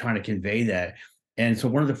to keep trying to convey that. And so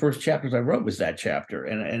one of the first chapters I wrote was that chapter,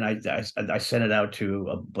 and I sent it out to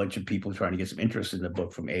a bunch of people trying to get some interest in the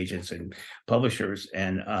book from agents and publishers,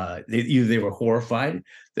 and they were horrified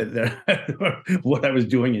that what I was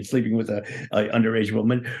doing and sleeping with a underage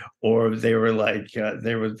woman, or they were like,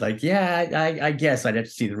 yeah, I guess I'd have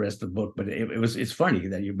to see the rest of the book. But it's funny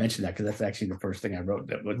that you mentioned that, because that's actually the first thing I wrote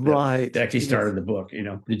that actually started the book,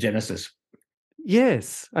 the genesis.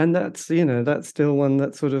 Yes, and that's still one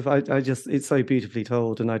that sort of it's so beautifully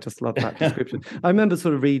told, and I just love that description. I remember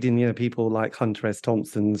sort of reading, people like Hunter S.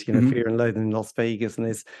 Thompson's, Fear and Loathing in Las Vegas, and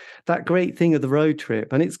there's that great thing of the road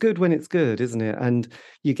trip, and it's good when it's good, isn't it? And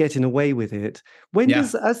you're getting away with it.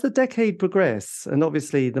 As the decade progresses, and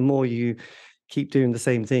obviously the more you keep doing the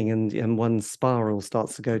same thing, and one spiral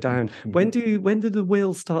starts to go down, when do the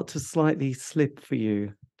wheels start to slightly slip for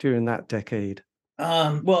you during that decade?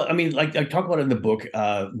 Well, I mean, like I talk about in the book,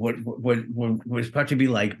 what was about to be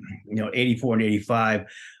like, 84 and 85,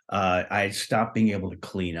 I stopped being able to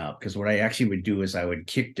clean up, because what I actually would do is I would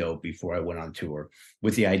kick dope before I went on tour,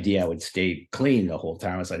 with the idea I would stay clean the whole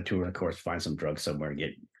time I was on tour, and of course find some drugs somewhere and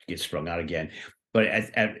get strung out again. But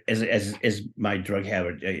as my drug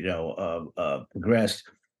habit, progressed,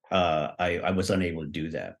 I was unable to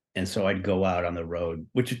do that. And so I'd go out on the road,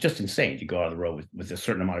 which is just insane to go out on the road with a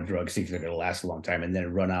certain amount of drugs, thinking they're going to last a long time, and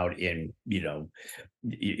then run out in,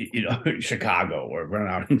 Chicago, or run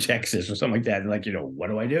out in Texas or something like that. And like, what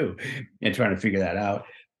do I do? And trying to figure that out.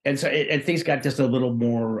 And so things got just a little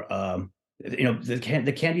more,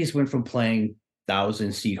 the Kennedys went from playing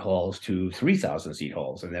 1,000-seat halls to 3,000-seat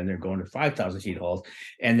halls, and then they're going to 5,000-seat halls,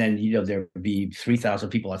 and then there would be 3,000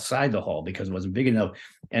 people outside the hall because it wasn't big enough,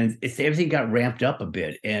 and everything got ramped up a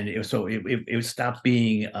bit, and it stopped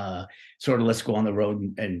being sort of let's go on the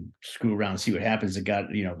road and screw around and see what happens. It got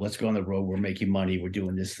let's go on the road, we're making money, we're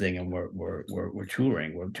doing this thing, and we're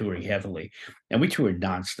touring heavily, and we toured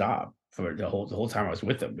nonstop for the whole time I was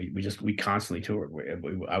with them. We constantly toured.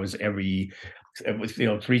 I was 3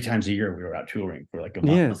 times a year we were out touring for like a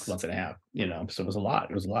month, month and a half, so it was a lot.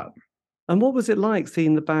 And what was it like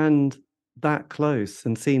seeing the band that close,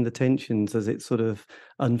 and seeing the tensions as it sort of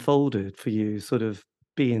unfolded for you, sort of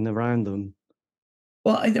being around them?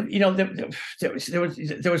 Well, there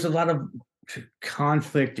was a lot of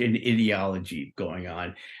conflict in ideology going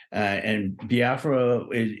on, and Biafra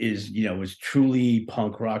was truly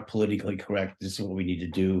punk rock, politically correct. This is what we need to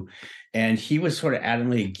do, and he was sort of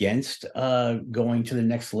adamantly against going to the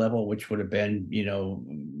next level, which would have been,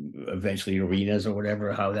 eventually arenas or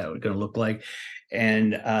whatever, how that was going to look like.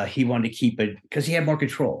 And he wanted to keep it because he had more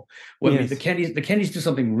control. Well, Yes. the Kennedys did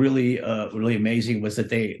something really really amazing, was that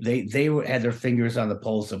they had their fingers on the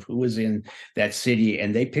pulse of who was in that city,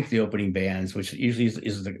 and they picked the opening bands, which usually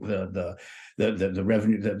is the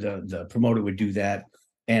revenue, the promoter would do that.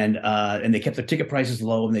 And they kept the ticket prices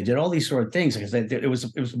low, and they did all these sort of things because it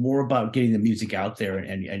was more about getting the music out there,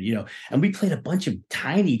 and we played a bunch of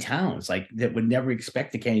tiny towns like that would never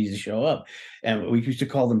expect the Kennedys to show up, and we used to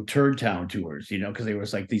call them turd town tours, because they were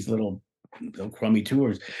like these little crummy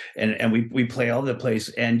tours, and we play all over the place,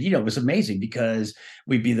 and it was amazing because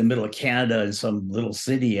we'd be in the middle of Canada in some little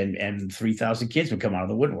city, and 3,000 kids would come out of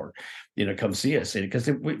the woodwork, come see us, because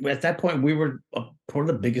at that point we were one of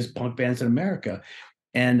the biggest punk bands in America.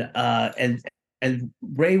 And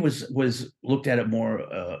Ray was looked at it more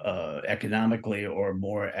economically, or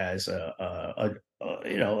more as a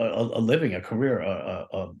living, a career,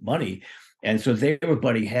 money, and so they were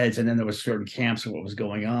butting heads. And then there was certain camps of what was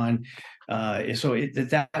going on, so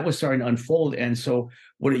that was starting to unfold. And so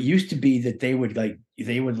what it used to be that they would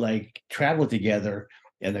travel together,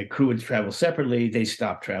 and the crew would travel separately. They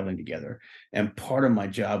stopped traveling together. And part of my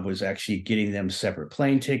job was actually getting them separate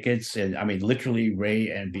plane tickets. And I mean, literally,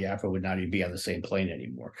 Ray and Biafra would not even be on the same plane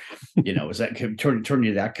anymore. It was that turn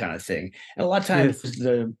into that kind of thing. And a lot of times, yes,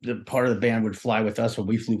 the part of the band would fly with us when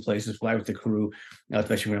we flew places, fly with the crew,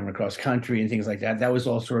 especially when we went across country and things like that. That was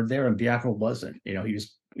all sort of there, and Biafra wasn't. He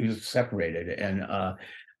was separated, and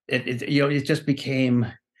it just became,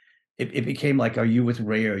 it became like, are you with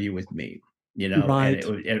Ray or are you with me? Right.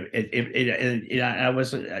 And I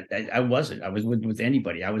wasn't. I was with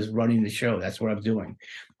anybody. I was running the show. That's what I'm doing.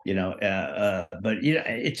 But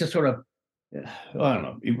it's just sort of, I don't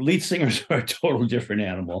know. Lead singers are a total different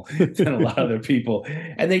animal than a lot of other people,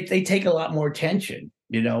 and they take a lot more attention.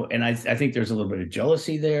 And I think there's a little bit of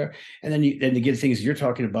jealousy there, and then you get things you're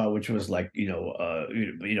talking about, which was like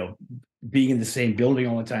being in the same building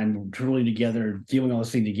all the time, drilling together, doing all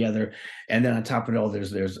this thing together, and then on top of it all,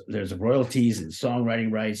 there's royalties and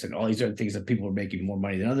songwriting rights and all these other things that people are making more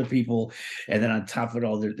money than other people, and then on top of it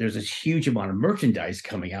all, there's this huge amount of merchandise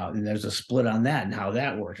coming out, and there's a split on that and how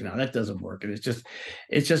that works and how that doesn't work, and it's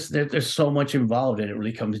just there's so much involved, and it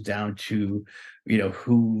really comes down to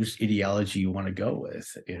whose ideology you want to go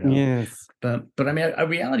with. Yes. But I mean, a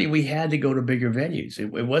reality, we had to go to bigger venues. It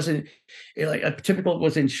wasn't like a typical,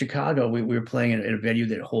 was in Chicago. We were playing in a venue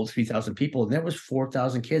that holds 3,000 people, and there was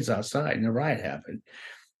 4,000 kids outside, and a riot happened.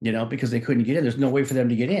 Because they couldn't get in. There's no way for them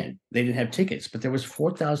to get in. They didn't have tickets, but there was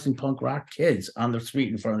 4,000 punk rock kids on the street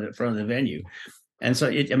in front of the venue. And so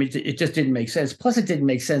it just didn't make sense. Plus, it didn't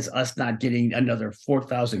make sense us not getting another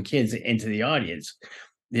 4,000 kids into the audience.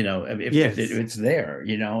 If it's there,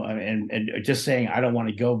 and just saying I don't want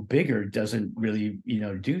to go bigger doesn't really,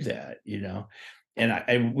 do that,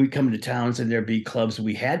 And we come to towns, and there'd be clubs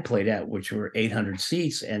we had played at which were 800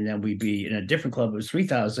 seats, and then we'd be in a different club that was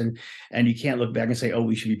 3,000, and you can't look back and say, oh,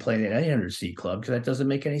 we should be playing at 800 seat club, because that doesn't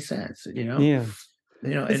make any sense, Yeah.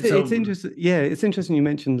 It's interesting. Yeah, it's interesting you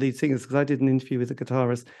mentioned lead singers, because I did an interview with the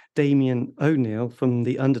guitarist Damien O'Neill from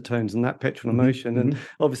the Undertones and that Petrol Emotion, and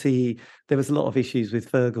obviously there was a lot of issues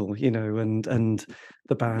with Fergal, and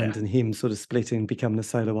the band and him sort of splitting, becoming a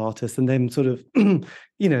solo artist, and then sort of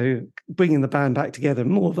bringing the band back together,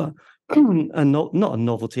 more of a and not a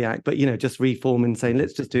novelty act, but just reforming, saying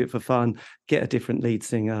let's just do it for fun, get a different lead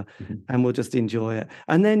singer, and we'll just enjoy it.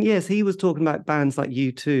 And then yes, he was talking about bands like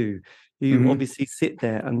U2. You obviously sit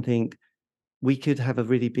there and think, we could have a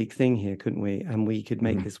really big thing here, couldn't we? And we could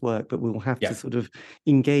make this work, but we'll have to sort of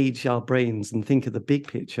engage our brains and think of the big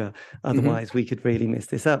picture. Otherwise, we could really mess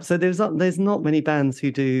this up. So there's not many bands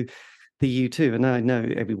who do the U2. And I know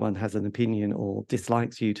everyone has an opinion or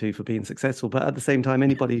dislikes U2 for being successful. But at the same time,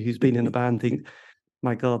 anybody who's been in a band think,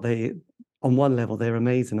 my God, on one level, they're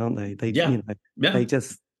amazing, aren't they?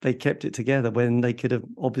 They kept it together when they could have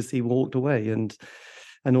obviously walked away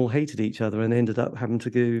and all hated each other and ended up having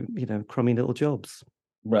to do, crummy little jobs.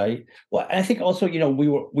 Right. Well, I think also,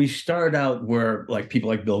 we started out where like people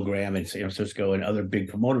like Bill Graham and San Francisco and other big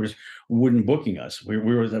promoters wouldn't booking us. We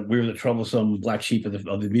were the troublesome black sheep of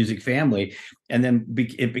the music family, and then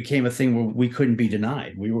it became a thing where we couldn't be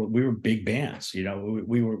denied. We were big bands, and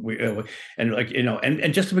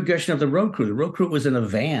just the progression of the road crew. The road crew was in a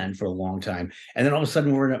van for a long time, and then all of a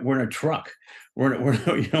sudden we're in a truck. We're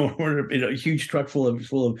in a huge truck full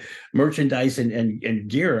of merchandise and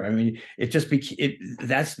gear. I mean, it just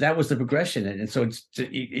that was the progression, and so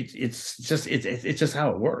it's just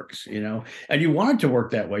how it works, and you want it to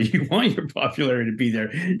work that way. You want your popularity to be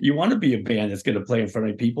there. You want to be a band that's going to play in front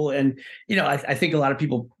of people, and I think a lot of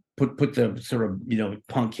people put the sort of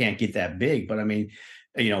punk can't get that big, but I mean,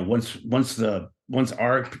 once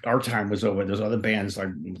our time was over, there's other bands, like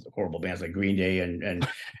horrible bands like Green Day and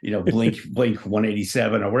Blink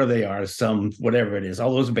 187 or whatever they are, whatever it is,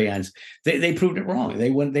 all those bands, they proved it wrong.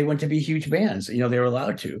 They went to be huge bands. They were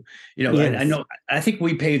allowed to. Yes. I think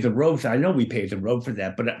we paved the road. I know we paved the road for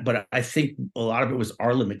that, but I think a lot of it was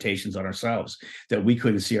our limitations on ourselves, that we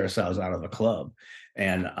couldn't see ourselves out of the club.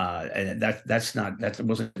 And that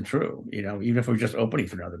wasn't true. Even if we were just opening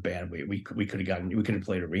for another band, we could have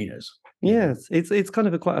played arenas. Yes, it's kind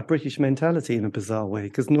of quite a British mentality in a bizarre way,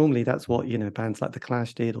 because normally that's what bands like the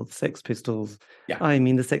Clash did, or the Sex Pistols. Yeah. I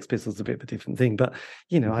mean, the Sex Pistols are a bit of a different thing, but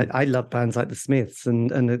I love bands like the Smiths,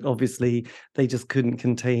 and obviously they just couldn't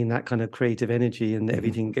contain that kind of creative energy, and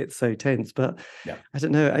everything gets so tense. But yeah. I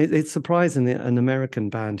don't know, it's surprising that an American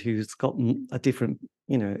band who's got a different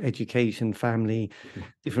education, family,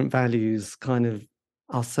 different values, kind of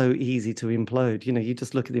are so easy to implode. You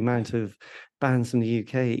just look at the amount of bands from the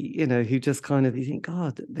UK, who just kind of, you think,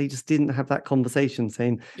 God, they just didn't have that conversation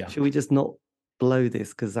saying, should we just not blow this?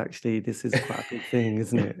 Because actually this is quite a big thing,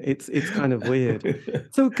 isn't it? It's kind of weird.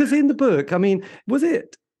 So, because in the book, I mean, was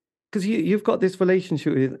it, because you've got this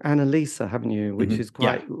relationship with Annalisa, haven't you? Which is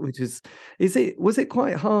quite, was it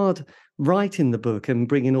quite hard writing the book and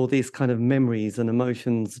bringing all these kind of memories and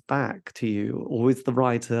emotions back to you? Or is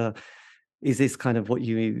this kind of what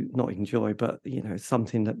you not enjoy, but,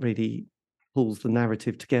 something that really pulls the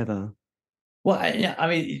narrative together? Well, I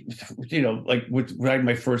mean, like with writing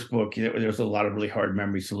my first book, there's a lot of really hard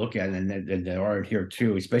memories to look at, and there are here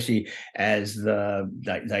too, especially as I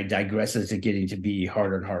digresses to getting to be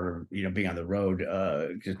harder and harder, being on the road,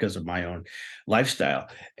 just because of my own lifestyle.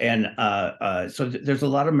 And so there's a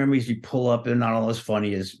lot of memories you pull up. They're not all as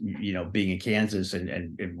funny as, being in Kansas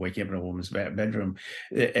and waking up in a woman's bedroom.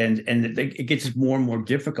 And it gets more and more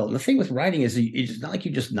difficult. And the thing with writing is it's not like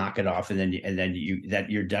you just knock it off and then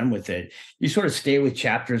you're done with it. You sort of stay with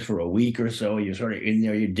chapters for a week or so. You're sort of in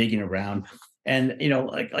there, you're digging around. And,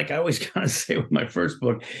 like I always kind of say with my first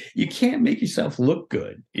book, you can't make yourself look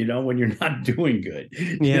good, when you're not doing good.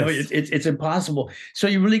 Yes. It's impossible. So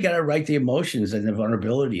you really got to write the emotions and the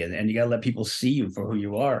vulnerability, and you got to let people see you for who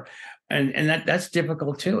you are. And that's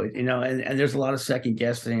difficult too, and there's a lot of second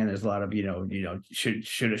guessing, and there's a lot of,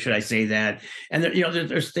 should I say that? And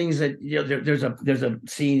there's things that, there's a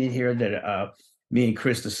scene in here that, me and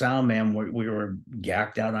Chris, the sound man, we were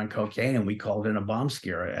gacked out on cocaine, and we called in a bomb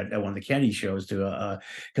scare at one of the Kennedy shows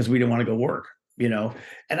because we didn't want to go work.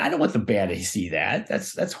 And I don't want the band to see that.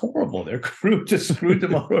 That's horrible. Their crew just screwed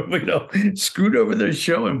them over, screwed over their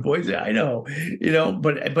show. And boys, I know,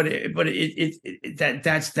 but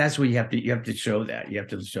that's where you have to show that. You have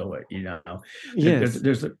to show it, Yes.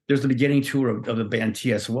 There's the beginning tour of the band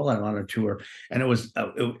T.S. Willing on a tour, and it was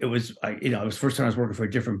it was the first time I was working for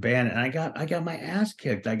a different band, and I got my ass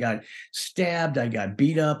kicked. I got stabbed. I got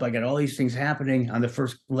beat up. I got all these things happening on the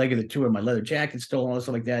first leg of the tour. My leather jacket stolen, all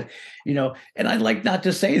stuff like that, And I'd like not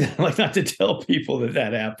to say that, like not to tell people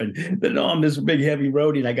that happened. That I'm this big heavy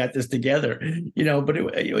roadie and I got this together, But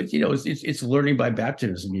it's learning by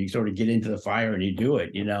baptism. You sort of get into the fire and you do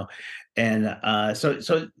it, And so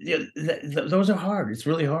those are hard. It's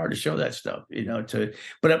really hard to show that stuff,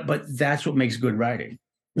 But that's what makes good writing.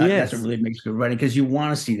 That's what really makes good writing, because you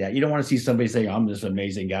want to see that. You don't want to see somebody saying, I'm this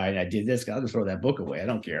amazing guy and I did this. I'll just throw that book away. I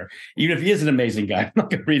don't care. Even if he is an amazing guy, I'm not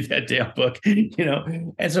going to read that damn book,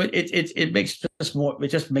 And so it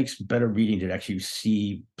just makes better reading to actually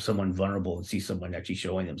see someone vulnerable and see someone actually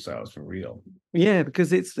showing themselves for real. Yeah,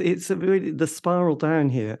 because it's really the spiral down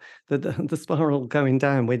here, the spiral going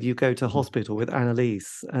down when you go to hospital with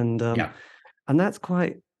Annalise, and that's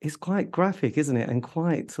it's quite graphic, isn't it? And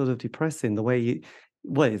quite sort of depressing the way you.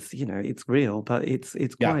 Well, it's real, but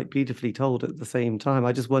it's quite beautifully told at the same time.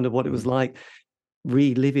 I just wonder what it was like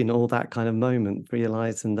reliving all that kind of moment,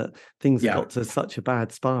 realizing that things have got to such a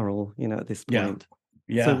bad spiral, at this point.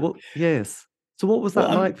 Yeah. So what was that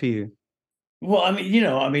like for you? Well, I mean,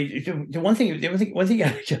 the one thing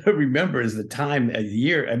I gotta remember is the time of the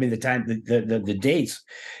year. I mean, the time, the dates,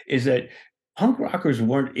 is that punk rockers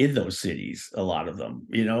weren't in those cities, a lot of them,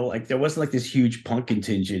 like there wasn't like this huge punk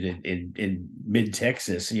contingent in mid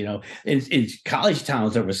Texas, in college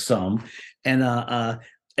towns there was some, and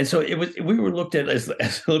so we were looked at as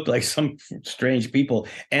looked like some strange people.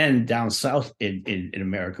 And down south in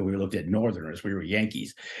America, we were looked at Northerners. We were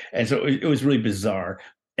Yankees, and so it was really bizarre.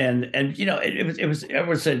 and it was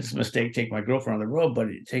everyone said it's a mistake taking my girlfriend on the road, but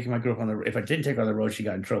taking my girlfriend on the if I didn't take her on the road, she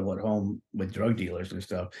got in trouble at home with drug dealers and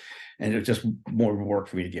stuff, and it was just more work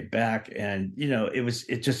for me to get back. And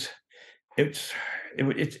it's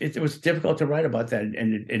it was difficult to write about that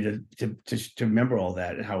and to remember all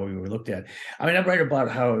that and how we were looked at. I mean, I write about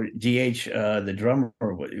how DH, the drummer,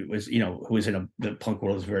 was who was in the punk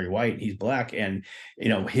world, is very white. He's black, and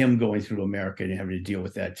him going through America and having to deal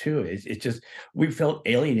with that too. It's just we felt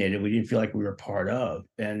alienated. We didn't feel like we were part of,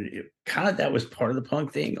 and kind of that was part of the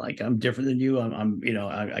punk thing. Like, I'm different than you. I'm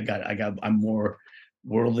more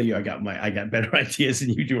worldly. I got better ideas than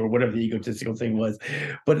you do, or whatever the egotistical thing was.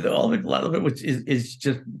 But a lot of it is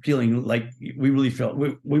just feeling like we really felt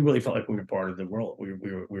like we were part of the world. We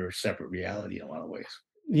were a separate reality in a lot of ways.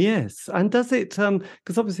 Yes, and does it?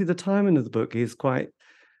 Because obviously the timing of the book is quite,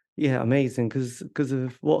 yeah, amazing. Because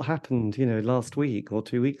of what happened, last week or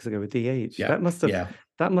 2 weeks ago with DH. Yeah, that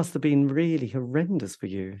must have been really horrendous for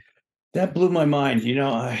you. That blew my mind,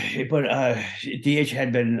 but DH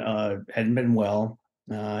hadn't been well,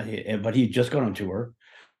 but he'd just gone on tour.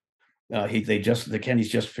 The Kennedys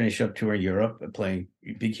just finished up tour in Europe, playing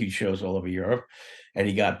big, huge shows all over Europe, and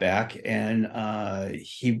he got back, and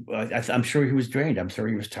I'm sure he was drained. I'm sure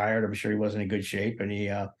he was tired. I'm sure he wasn't in good shape, and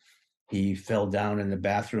he fell down in the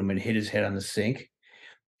bathroom and hit his head on the sink,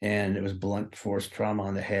 and it was blunt force trauma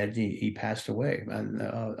on the head. He passed away, and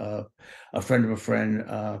a friend of a friend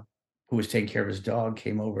who was taking care of his dog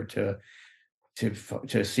came over to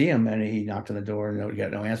see him, and he knocked on the door and he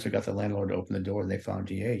got no answer. Got the landlord to open the door, and they found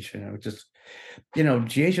DH. And it was just,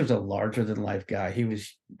 DH was a larger than life guy. He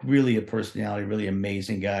was really a personality, really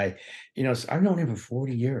amazing guy. I've known him for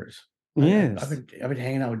 40 years. Yes, I've been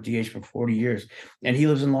hanging out with DH for 40 years, and he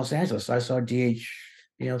lives in Los Angeles. So I saw DH,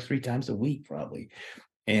 3 times a week probably.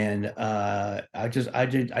 And I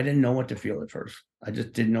didn't know what to feel at first. I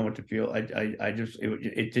just didn't know what to feel.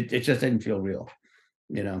 It just didn't feel real.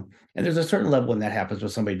 And there's a certain level when that happens, when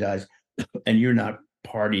somebody dies and you're not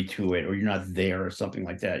party to it, or you're not there, or something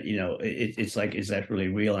like that. It's like, is that really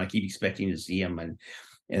real? And I keep expecting to see him, and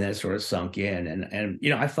that sort of sunk in. And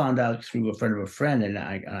I found out through a friend of a friend, and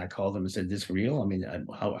I called them and said, "This real? I mean,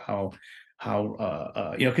 how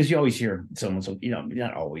because you always hear someone, so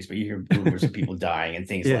not always, but you hear rumors of people dying and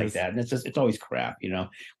things like yes. that, and it's always crap.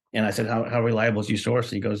 And I said, how reliable is your source?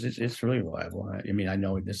 And he goes, it's really reliable. I mean, I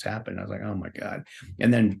know this happened. I was like, oh my God.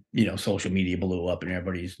 And then, social media blew up, and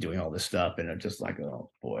everybody's doing all this stuff. And it's just like, oh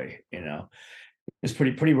boy, it's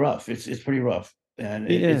pretty rough. It's pretty rough. And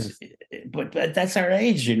but that's our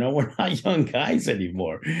age, we're not young guys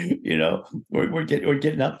anymore. We're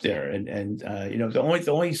getting up there, and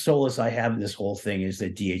the only solace I have in this whole thing is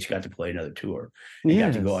that DH got to play another tour. He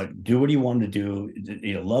got to go out, do what he wanted to do,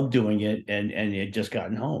 love doing it, and it had just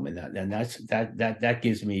gotten home, and that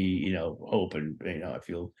gives me hope, and I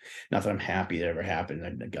feel, not that I'm happy that ever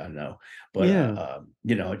happened, God no, but I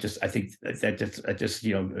think that just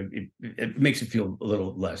it makes it feel a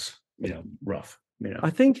little less rough.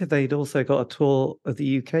 I think they'd also got a tour of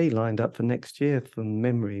the UK lined up for next year from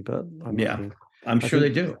memory, but I'm sure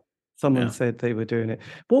they do. Someone said they were doing it.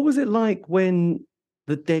 What was it like when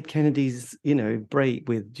the Dead Kennedys, break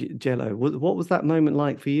with Jello? What was that moment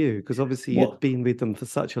like for you? Because obviously you'd been with them for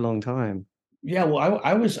such a long time. Yeah, well,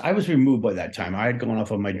 I was removed by that time. I had gone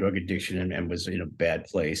off on my drug addiction and was in a bad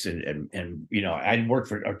place, and I'd worked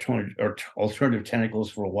for Alternative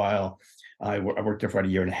Tentacles for a while. I worked there for about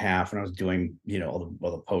a year and a half, and I was doing all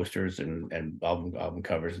the posters and album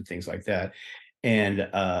covers and things like that. And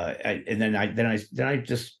then I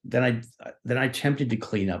attempted to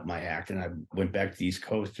clean up my act, and I went back to the East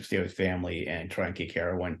Coast to stay with family and try and kick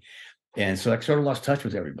heroin. And so I sort of lost touch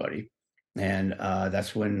with everybody. And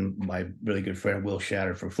that's when my really good friend Will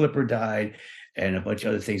Shatter from Flipper died, and a bunch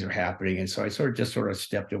of other things were happening. And so I sort of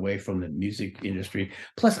stepped away from the music industry.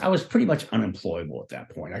 Plus, I was pretty much unemployable at that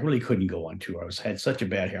point. I really couldn't go on tour. Had such a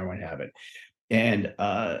bad heroin habit. And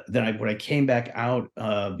then when I came back out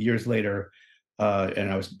years later,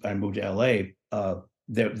 and I moved to LA,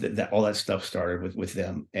 that all that stuff started with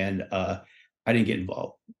them, and I didn't get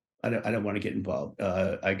involved. I don't want to get involved.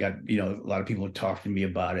 I got, a lot of people talked to me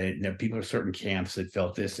about it, and there are people in certain camps that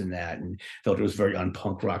felt this and that, and felt it was very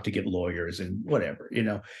un-punk rock to get lawyers and whatever.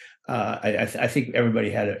 I think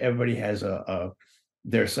everybody has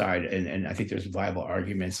their side, and I think there's viable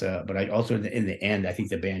arguments. But I also, in the end, I think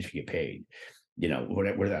the band should get paid.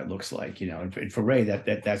 Whatever that looks like, and for Ray,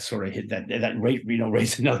 that sort of hit that rate,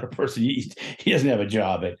 Ray's another person. He doesn't have a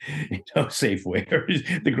job at Safeway or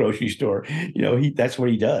the grocery store. That's what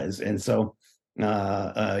he does. And so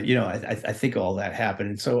I think all that happened,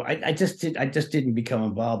 and so I just didn't become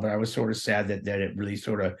involved. But I was sort of sad that it really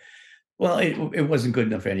sort of, well, it wasn't good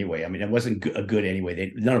enough anyway. I mean, it wasn't a good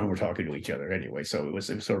anyway. None of them were talking to each other anyway, so it was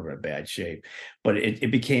sort of a bad shape. But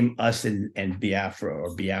it became us and Biafra,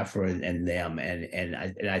 or Biafra and them,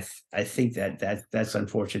 I think that's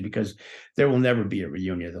unfortunate, because there will never be a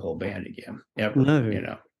reunion of the whole band again, ever.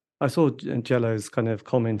 No. I saw Jello's kind of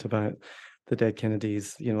comment about the dead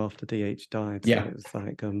Kennedys, after DH died. So Yeah. it was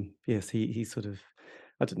like, yes, he sort of,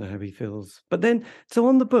 I don't know how he feels. But then, so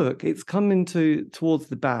on the book, it's coming towards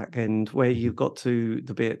the back end where you got to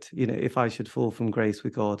the bit, if I should fall from grace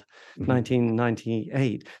with God,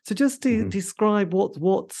 1998. So just to describe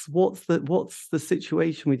what's the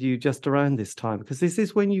situation with you just around this time, because this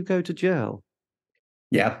is when you go to jail.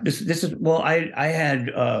 Yeah, this is, well, I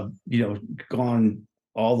had gone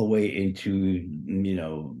all the way into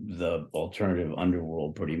the alternative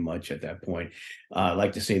underworld pretty much at that point. I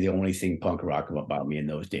like to say the only thing punk rock about me in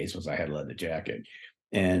those days was I had a leather jacket,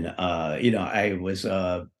 and I was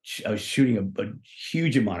shooting a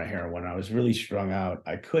huge amount of heroin. I was really strung out.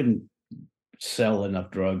 I couldn't sell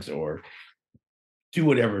enough drugs or do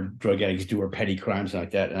whatever drug addicts do, or petty crimes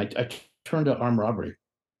like that, and I turned to armed robbery.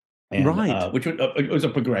 And, Right. Which it was a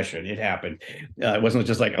progression. It happened. It wasn't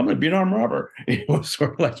just like, I'm going to be an armed robber. It was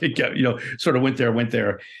sort of like it got, sort of went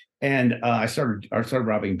there. And I started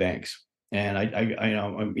robbing banks, and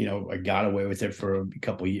I got away with it for a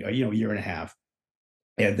couple of years, year and a half,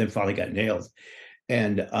 and then finally got nailed.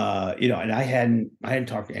 And and I hadn't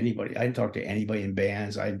talked to anybody. I hadn't talked to anybody in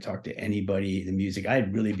bands. I hadn't talked to anybody in the music. I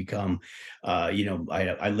had really become, I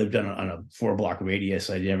lived on a 4-block radius.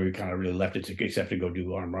 I never kind of really left it except to go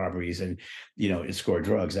do armed robberies and score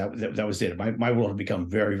drugs. That was it. My world had become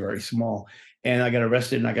very, very small. And I got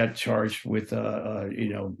arrested and I got charged with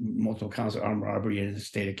multiple counts of armed robbery in the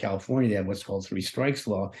state of California. They have what's called 3 strikes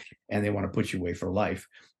law, and they want to put you away for life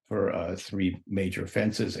for 3 major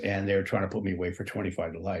offenses, and they were trying to put me away for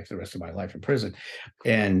 25 to life, the rest of my life in prison.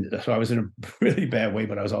 And so I was in a really bad way,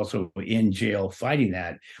 but I was also in jail fighting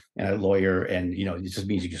that, and a lawyer, and it just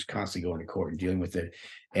means you just constantly going to court and dealing with it.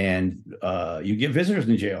 And you get visitors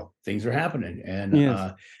in jail, things are happening. And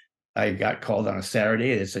Yes. I got called on a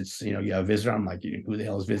Saturday. It said, you have a visitor. I'm like, who the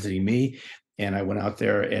hell is visiting me? And I went out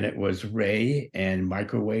there, and it was Ray and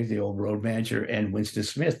Microwave, the old road manager, and Winston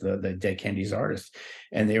Smith, the Dead Kennedys artist.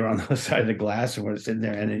 And they were on the other side of the glass, and we're sitting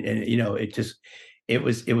there, and it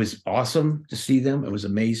was awesome to see them. It was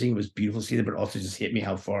amazing. It was beautiful to see them, but also just hit me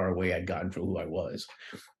how far away I'd gotten from who I was.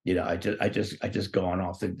 I just gone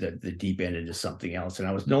off the deep end into something else, and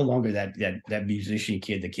I was no longer that musician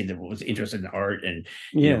kid, the kid that was interested in art and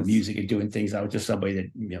music and doing things. I was just somebody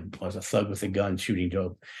that was a thug with a gun shooting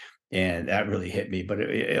dope. And that really hit me, but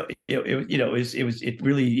it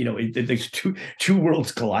really, there's two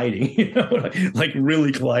worlds colliding, like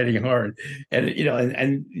really colliding hard, and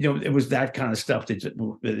it was that kind of stuff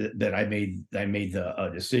that I made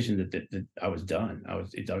the decision that I was done. I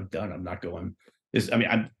was done. I'm not going.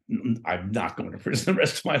 I'm not going to prison the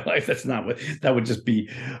rest of my life. That's not that would just be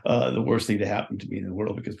the worst thing to happen to me in the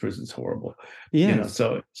world, because prison's horrible. Yeah.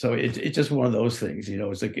 So it's just one of those things. It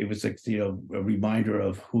was like a reminder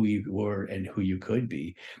of who you were and who you could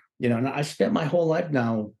be. And I spent my whole life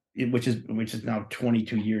now, which is now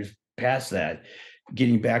 22 years past that,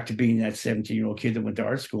 getting back to being that 17-year-old kid that went to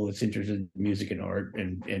art school that's interested in music and art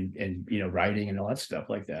and writing and all that stuff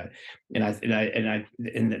like that. And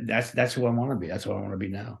that's who I want to be. That's who I want to be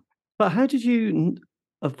now. But how did you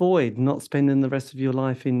avoid not spending the rest of your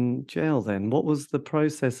life in jail then? What was the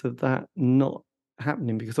process of that not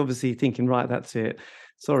happening? Because obviously thinking, right, that's it.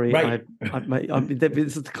 Sorry, Right.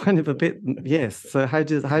 it's kind of a bit, yes. So how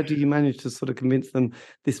do you manage to sort of convince them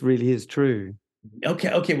this really is true? Okay.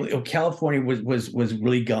 Well, California was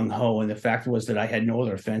really gung ho, and the fact was that I had no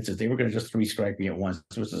other offenses. They were going to just 3 strike me at once,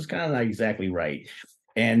 which was kind of not exactly right.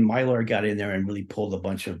 And my lawyer got in there and really pulled a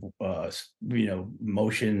bunch of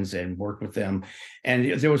motions and worked with them.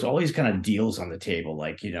 And there was all these kind of deals on the table,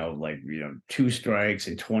 like 2 strikes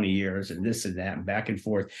and 20 years and this and that and back and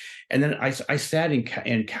forth. And then I sat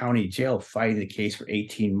in county jail fighting the case for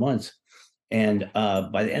 18 months. And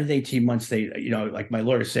by the end of the 18 months, they, like my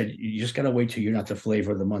lawyer said, you just got to wait till you're not the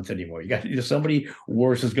flavor of the month anymore. You got somebody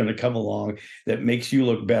worse is going to come along that makes you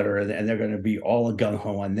look better, and they're going to be all gung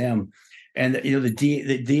ho on them. And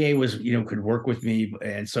the DA was could work with me,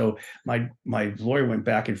 and so my lawyer went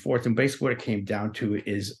back and forth, and basically what it came down to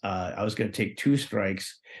is I was going to take 2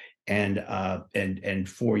 strikes and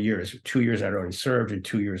 4 years. 2 years I'd already served, and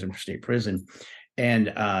 2 years in state prison. And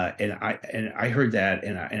I heard that,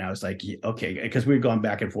 and I was like, okay, because we've gone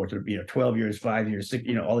back and forth, 12 years, 5 years,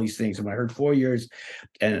 all these things. And when I heard 4 years,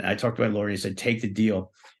 and I talked to my lawyer, and he said, take the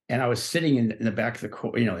deal. And I was sitting in the back of the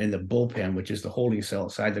court, in the bullpen, which is the holding cell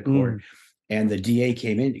outside the court. And the DA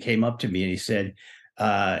came up to me, and he said,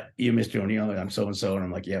 you, Mr. O'Neill, I'm so and so. And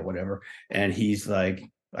I'm like, yeah, whatever. And he's like,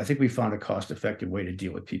 I think we found a cost-effective way to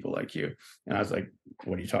deal with people like you. And I was like,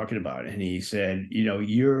 what are you talking about? And he said,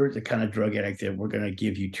 you're the kind of drug addict that we're going to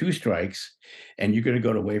give you 2 strikes, and you're going to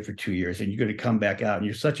go away for 2 years, and you're going to come back out, and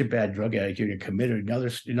you're such a bad drug addict, you're going to commit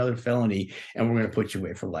another felony, and we're going to put you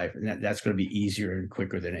away for life. And that's going to be easier and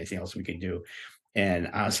quicker than anything else we can do. And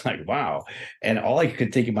I was like, wow. And all I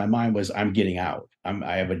could think in my mind was, I'm getting out.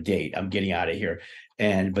 I have a date. I'm getting out of here.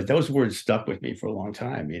 But those words stuck with me for a long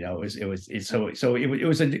time.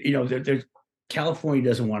 California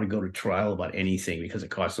doesn't want to go to trial about anything because it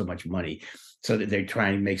costs so much money. So that they're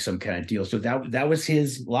trying to make some kind of deal. So that was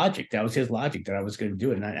his logic. That was his logic that I was going to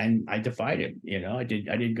do it. And I defied him. I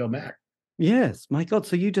didn't go back. Yes. My God.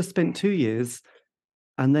 So you just spent 2 years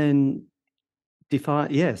and then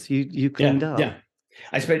yes, you cleaned up. Yeah.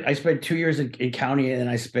 I spent 2 years in county, and then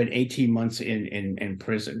I spent 18 months in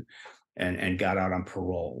prison, and got out on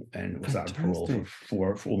parole, and was out on parole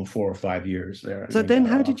for 4 or 5 years there. So then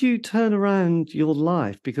how did you turn around your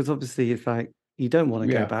life? Because obviously it's like you don't want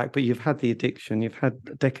to go back, but you've had the addiction, you've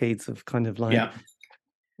had decades of kind of like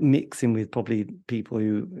mixing with probably people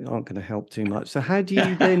who aren't going to help too much. So how do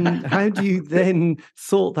you then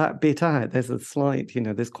sort that bit out? There's a slight,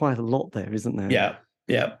 there's quite a lot there, isn't there?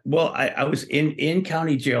 Yeah. Well, I was in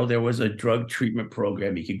county jail. There was a drug treatment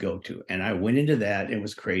program you could go to, and I went into that. It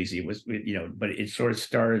was crazy. It was, but it sort of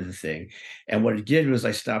started the thing. And what it did was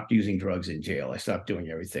I stopped using drugs in jail. I stopped doing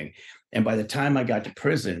everything. And by the time I got to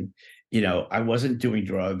prison, I wasn't doing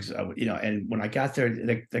drugs, and when I got there,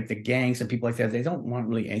 like the gangs and people like that, they don't want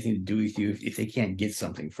really anything to do with you if they can't get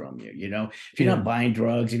something from you, if you're not buying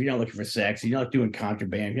drugs, if you're not looking for sex, if you're not doing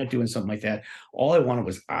contraband, if you're not doing something like that. All I wanted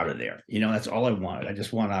was out of there. That's all I wanted. I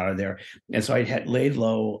just want out of there. And so I had laid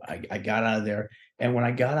low. I got out of there. And when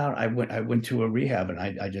I got out, I went to a rehab, and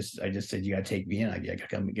I just said, you got to take me in. I got to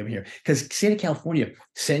come give me here, because state of California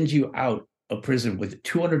sends you out a prison with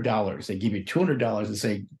 $200. They give you $200 and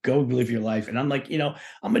say, go live your life. And I'm like,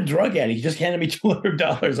 I'm a drug addict. You just handed me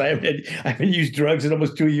 $200. I haven't used drugs in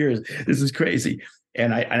almost 2 years. This is crazy.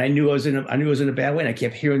 And I knew I was in a bad way. And I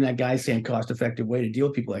kept hearing that guy saying cost-effective way to deal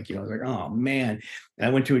with people like you. I was like, oh man. And I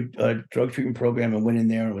went to a drug treatment program and went in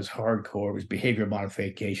there, and it was hardcore. It was behavior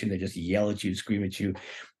modification. They just yell at you, scream at you.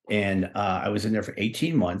 And I was in there for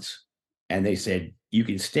 18 months. And they said, you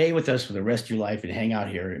can stay with us for the rest of your life and hang out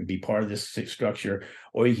here and be part of this structure,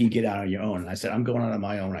 or you can get out on your own. And I said, I'm going out on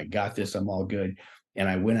my own. I got this. I'm all good. And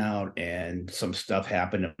I went out, and some stuff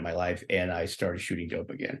happened in my life, and I started shooting dope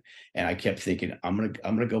again. And I kept thinking, I'm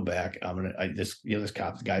gonna go back. This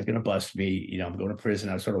guy's gonna bust me. I'm going to prison.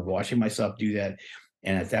 I was sort of watching myself do that.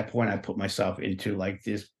 And at that point, I put myself into like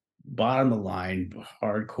this bottom of the line,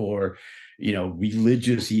 hardcore,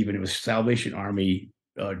 religious. Even it was Salvation Army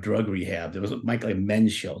drug rehab. There was like a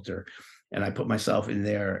men's shelter, and I put myself in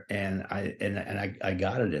there, and I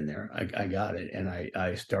got it in there. I got it, and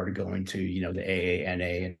I started going to the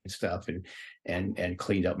AANA and stuff, and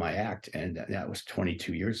cleaned up my act, and that was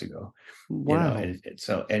 22 years ago. Wow. It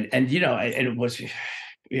was.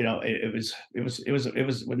 It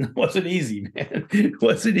wasn't easy, man. It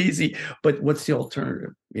wasn't easy. But what's the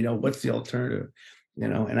alternative? What's the alternative?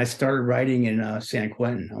 And I started writing in San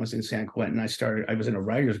Quentin. I was in San Quentin. I was in a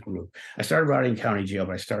writers group. I started writing in county jail,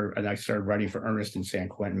 but I started writing for Ernest in San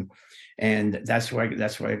Quentin. And that's where I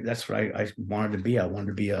wanted to be. I wanted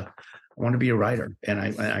to be a writer. And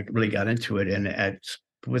I really got into it. And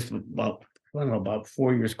with about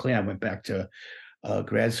 4 years clean, I went back to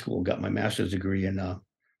grad school, got my master's degree in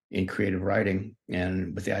creative writing,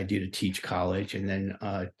 and with the idea to teach college. And then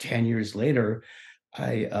 10 years later,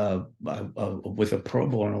 I with a pro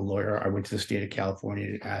bono lawyer, I went to the state of California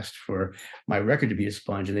and asked for my record to be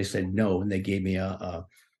expunged, and they said no, and they gave me a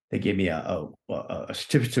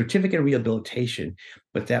certificate of rehabilitation,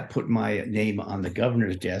 but that put my name on the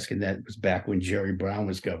governor's desk, and that was back when Jerry Brown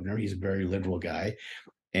was governor. He's a very liberal guy,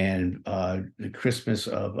 and the Christmas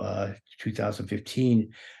of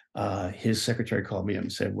 2015, his secretary called me up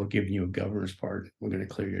and said, "We're giving you a governor's pardon. We're going to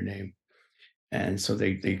clear your name." And so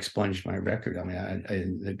they expunged my record. I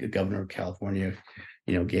mean, the governor of California,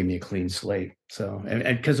 gave me a clean slate. So, and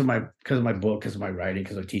because of my book, because of my writing,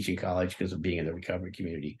 because of teaching college, because of being in the recovery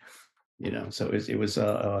community, so it's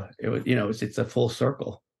a full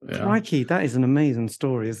circle. Crikey, that is an amazing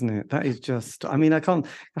story, isn't it? That is just, I mean, I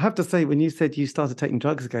have to say, when you said you started taking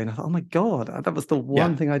drugs again, I thought, oh my God, that was the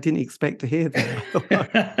one thing I didn't expect to hear there.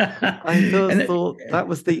 I just thought that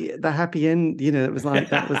was the happy end, it was like,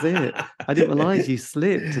 that was it. I didn't realize you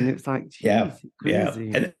slipped, and it's like, geez,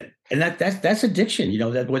 crazy. And that's addiction,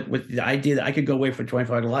 that with the idea that I could go away for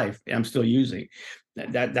 25 to life and I'm still using.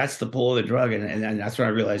 That's the pull of the drug, and that's when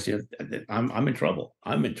I realized that I'm in trouble.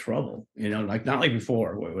 I'm in trouble, like not like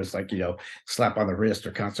before where it was like slap on the wrist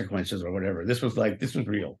or consequences or whatever. This was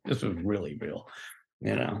real. This was really real,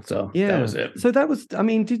 So that was it. So that was, I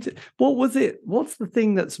mean, what was it? What's the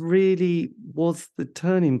thing that's really was the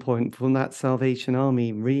turning point from that Salvation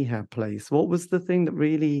Army rehab place? What was the thing that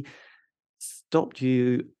really stopped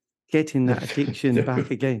you getting that addiction back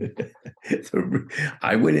again?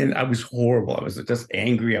 I went in, I was horrible. I was just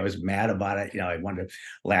angry. I was mad about it. I wanted to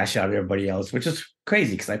lash out at everybody else, which is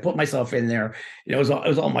crazy because I put myself in there. It was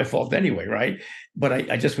all my fault anyway, right? But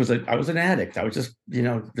I just was I was an addict. I was just,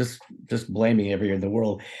 just blaming everybody in the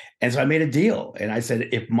world. And so I made a deal. And I said,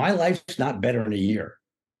 if my life's not better in a year,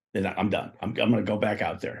 then I'm done. I'm going to go back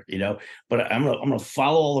out there, but I'm going to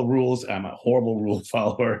follow all the rules. I'm a horrible rule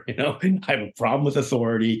follower. I have a problem with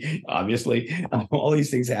authority, obviously, all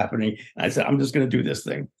these things happening. And I said, I'm just going to do this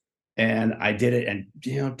thing. And I did it. And,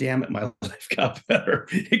 damn it, my life got better.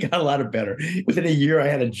 It got a lot better. Within a year, I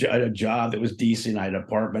had a job that was decent. I had an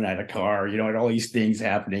apartment, I had a car, I had all these things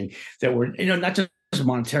happening that were, not just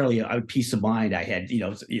monetarily, I had peace of mind. I had,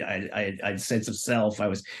 I had a sense of self. I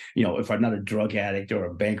was, if I'm not a drug addict or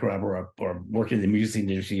a bank robber or working in the music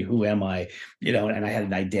industry, who am I? And I had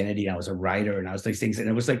an identity. And I was a writer, and I was these things. And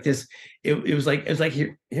it was like this. It was like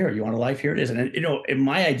here. You want a life? Here it is. And and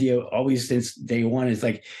my idea always since day one is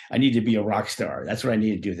like I need to be a rock star. That's what I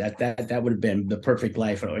need to do. That would have been the perfect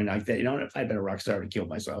life. And if I'd been a rock star, I'd kill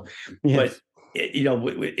myself. Yes. But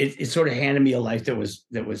it sort of handed me a life that was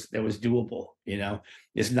doable.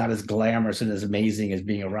 It's not as glamorous and as amazing as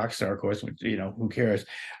being a rock star, of course. Who cares?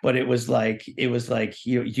 But it was like do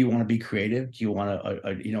you want to be creative? Do you want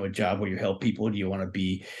a job where you help people? Do you want to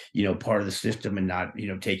be part of the system and not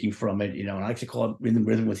taking from it? And I like to call it in the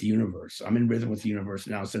rhythm with the universe. I'm in rhythm with the universe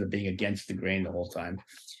now instead of being against the grain the whole time.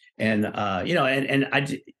 And this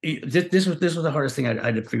was the hardest thing I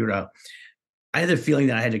had to figure out. I had the feeling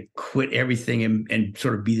that I had to quit everything and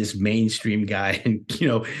sort of be this mainstream guy and,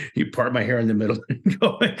 you part my hair in the middle and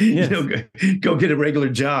go, go get a regular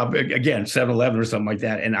job again, 7-Eleven or something like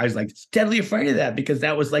that. And I was like deadly afraid of that because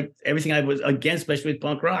that was like everything I was against, especially with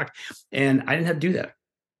punk rock. And I didn't have to do that.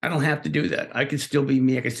 I don't have to do that. I can still be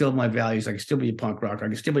me. I can still have my values. I can still be a punk rocker. I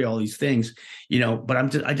can still be all these things, but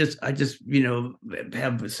I just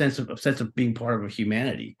have a sense of being part of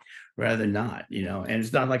humanity rather than not, and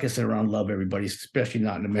it's not like I sit around love everybody, especially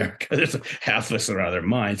not in America. There's half of us are out of their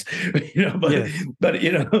minds,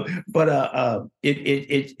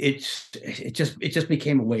 it just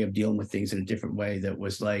became a way of dealing with things in a different way that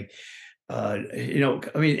was like,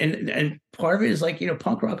 and part of it is like,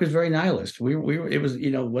 punk rock was very nihilist. It was,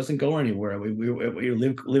 wasn't going anywhere. We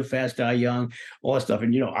live fast, die young, all that stuff.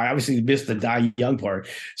 And, I obviously missed the die young part.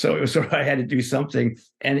 So it was sort of, I had to do something.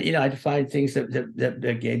 And, I had to find things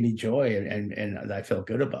that gave me joy and I felt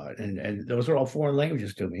good about. And those are all foreign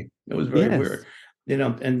languages to me. It was very weird.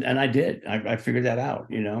 And I did. I figured that out.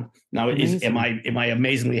 Now am I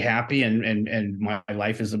amazingly happy and my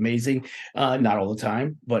life is amazing? Not all the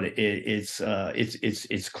time, but it's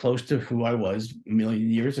close to who I was a million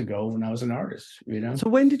years ago when I was an artist. So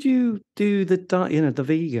when did you do the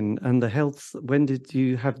vegan and the health? When did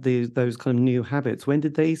you have those kind of new habits? When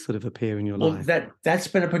did they sort of appear in your life? That's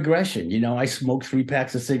been a progression. I smoked 3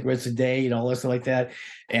 packs of cigarettes a day and all that stuff like that.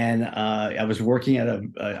 And I was working at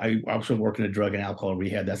I also work in a drug and alcohol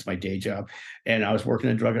rehab. That's my day job. And I was working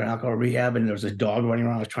in a drug and alcohol rehab, and there was a dog running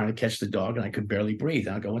around. I was trying to catch the dog, and I could barely breathe.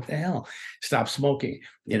 And I go, "What the hell? Stop smoking."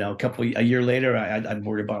 A year later, I'm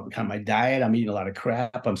worried about kind of my diet. I'm eating a lot of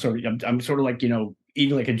crap. I'm sort of like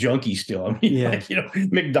eating like a junkie still. I mean, like,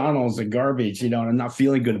 McDonald's and garbage, and I'm not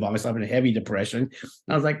feeling good about myself in a heavy depression. And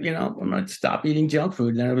I was like, I'm going to stop eating junk food.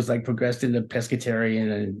 And then it was like progressed into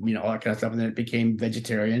pescatarian and, all that kind of stuff. And then it became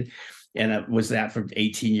vegetarian. And I was that for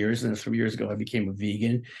 18 years. And 3 years ago, I became a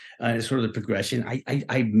vegan. And it's sort of the progression.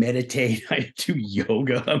 I meditate. I do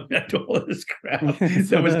yoga. I do all this crap.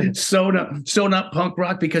 That was so not punk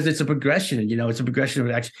rock because it's a progression. It's a progression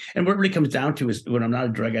of action. And what it really comes down to is when I'm not a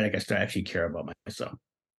drug addict, I start actually care about myself.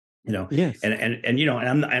 you know, Yes. and you know,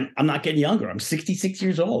 and I'm not getting younger. I'm 66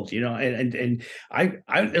 years old, you know, and I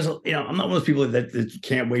there's you know, I'm not one of those people that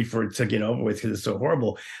can't wait for it to get over with because it's so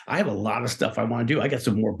horrible. I have a lot of stuff I want to do. I got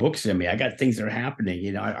some more books in me. I got things that are happening.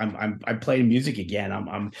 You know, I'm playing music again.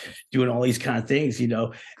 I'm doing all these kind of things. You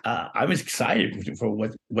know, I was excited for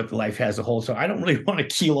what life has to hold. So I don't really want to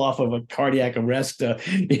keel off of a cardiac arrest,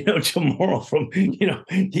 you know, tomorrow from you know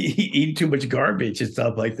eating too much garbage and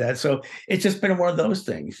stuff like that. So it's just been one of those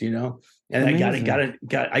things, you know. And Amazing.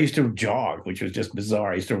 I used to jog, which was just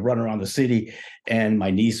bizarre. I used to run around the city, and my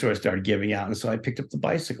knees sort of started giving out, and so I picked up the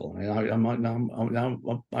bicycle. And I'm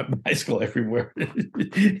on my bicycle everywhere,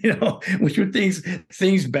 you know, which were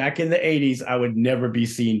things back in the '80s I would never be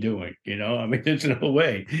seen doing. You know, I mean, there's no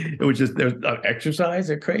way. It was just there's exercise.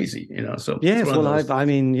 They're crazy, you know. So it's Yes, one of well, those I things.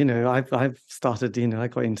 mean, you know, I've started, you know, I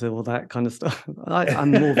got into all that kind of stuff.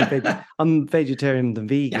 I'm more of a I'm vegetarian than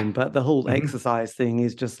Yeah. vegan, but the whole Mhm. exercise thing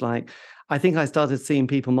is just like, I think I started seeing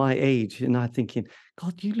people my age, and I thinking,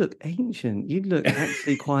 God, you look ancient. You look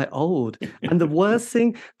actually quite old. And the worst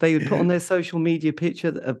thing, they would put on their social media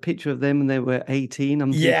picture a picture of them when they were 18.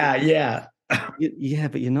 I'm thinking, Yeah, yeah. Yeah,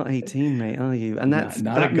 but you're not 18, mate, are you? And Not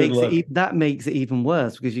a good look. that makes it even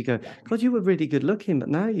worse because you go, Yeah. God, you were really good looking, but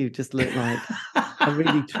now you just look like a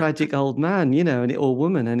really tragic old man, you know, or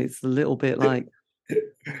woman, and it's a little bit like,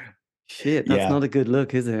 shit, that's Yeah. not a good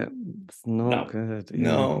look, is it? It's not No. good, yeah.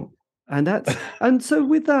 No. And so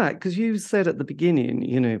with that, because you said at the beginning,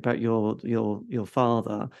 you know, about your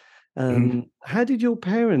father, Mhm. how did your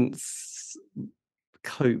parents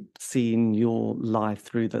cope seeing your life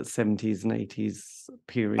through that 70s and 80s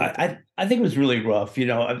period? I think it was really rough. You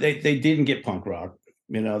know, they didn't get punk rock.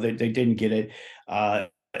 You know, they didn't get it.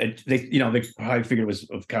 They you know they probably figured it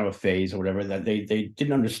was kind of a phase or whatever. That they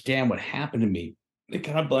didn't understand what happened to me. They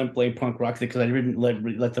kind of blame punk rock because I didn't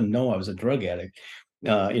let them know I was a drug addict. You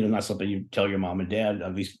know, not something you tell your mom and dad.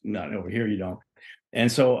 At least not over here, you don't.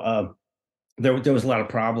 And so there was a lot of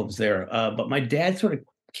problems there. But my dad sort of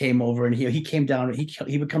came over and he came down.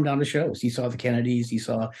 He would come down to shows. He saw the Kennedys. He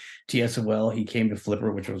saw TSOL. He came to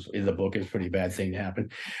Flipper, which was in the book is a pretty bad thing to happen.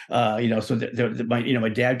 You know, so my you know my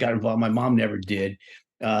dad got involved. My mom never did.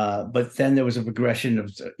 But then there was a progression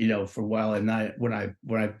of you know for a while, and when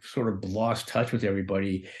I sort of lost touch with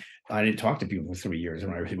everybody, I didn't talk to people for 3 years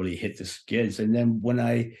when I really hit the skids. And then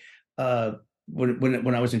uh,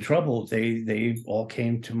 when I was in trouble, they all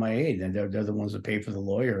came to my aid, and they're the ones that paid for the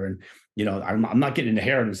lawyer. And you know, I'm not getting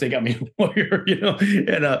inheritance. They got me a lawyer, you know,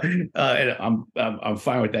 and I'm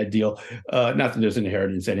fine with that deal. Not that there's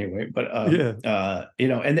inheritance anyway, but Yeah. you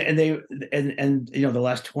know, and you know, the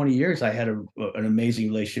last 20 years, I had an amazing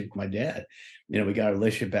relationship with my dad. You know, we got a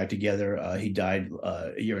relationship back together. He died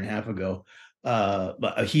a year and a half ago.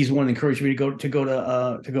 But he's the one that encouraged me to go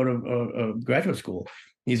to graduate school.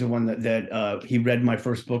 He's the one that he read my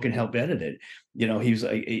first book and helped edit it. You know, he was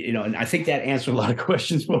you know, and I think that answered a lot of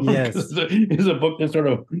questions for him because Yes. it's a book that sort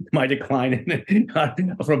of my decline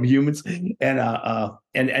from humans. And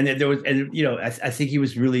there was, and you know, I think he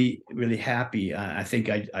was really happy. I think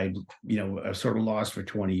I you know I was sort of lost for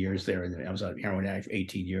 20 years there, and I was on heroin addict for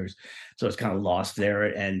 18 years, so it's kind of lost there.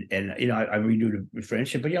 And you know I renewed a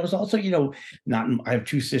friendship, but yeah, I was also you know not. I have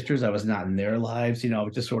two sisters. I was not in their lives. You know, I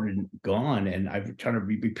was just sort of gone, and I'm trying to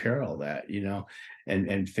repair all that. You know,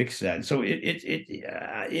 and fix that. So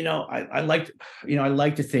you know I like you know I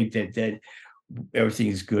like to think that everything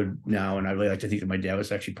is good now, and I really like to think that my dad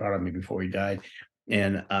was actually proud of me before he died.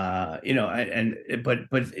 And you know,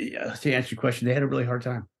 but to answer your question, they had a really hard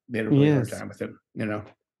time. They had a really hard Yes. time with it. You know,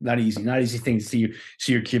 not easy thing to see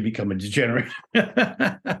your kid become a degenerate.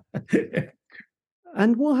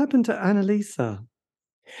 And what happened to Annalisa?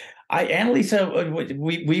 Annalisa,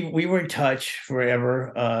 we were in touch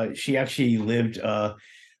forever. She actually lived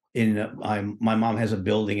in my mom has a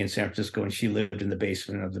building in San Francisco, and she lived in the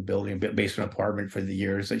basement of the building, basement apartment for the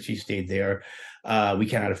years that she stayed there. We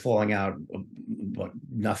kind of had a falling out, but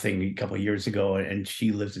nothing a couple of years ago, and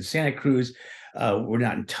she lives in Santa Cruz. We're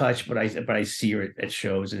not in touch, but I see her at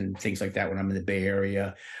shows and things like that when I'm in the Bay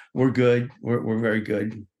Area. We're good. We're very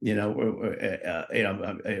good. You know,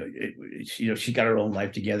 you know, she got her own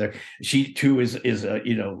life together. She too is a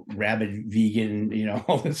you know rabid vegan. You know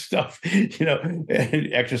all this stuff. You know,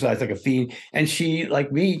 and exercise like a fiend. And she,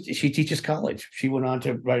 like me, she teaches college. She went on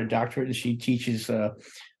to write a doctorate, and she teaches.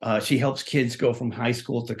 She helps kids go from high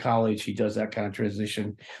school to college. She does that kind of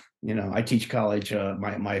transition. You know, I teach college.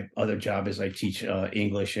 My other job is I teach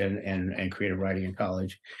English and creative writing in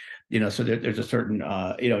college. You know, so there's a certain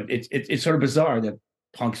you know, it's sort of bizarre that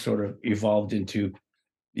punk sort of evolved into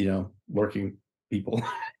you know working people.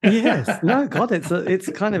 Yes, no, God, it's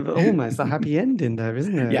kind of almost a happy ending there,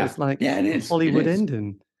 isn't it? Yeah, It's like yeah, it is. Hollywood It is.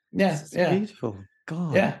 ending. Yeah, It's yeah, beautiful.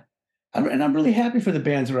 God. yeah. I'm really happy for the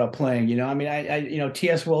bands that are out playing. I mean,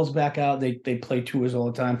 TS Wells back out. They play tours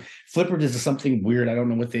all the time. Flipper does something weird. I don't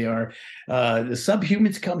know what they are. The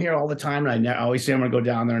Subhumans come here all the time, and I always say I'm going to go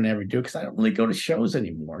down there and never do because I don't really go to shows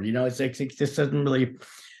anymore. It's like it just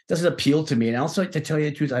doesn't appeal to me. And also, to tell you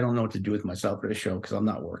the truth, I don't know what to do with myself at a show because I'm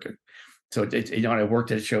not working. So I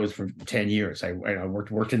worked at shows for 10 years. I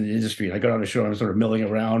worked in the industry. And I go down to a show. I'm sort of milling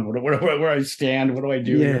around. Where I stand? What do I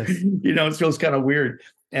do? Yes. It feels kind of weird.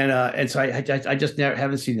 And so I just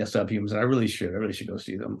haven't seen the Subhumans, and I really should go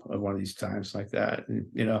see them one of these times like that.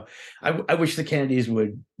 And I wish the Kennedys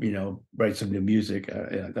would write some new music.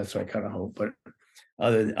 That's what I kind of hope. But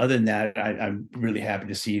other than that, I'm really happy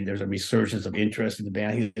to see there's a resurgence of interest in the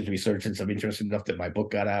band. I think there's a resurgence of interest enough that my book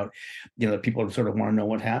got out. That people sort of want to know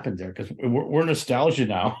what happened there because we're nostalgia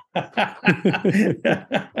now.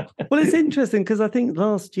 Well, it's interesting because I think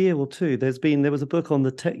last year or two there was a book on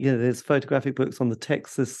the there's photographic books on the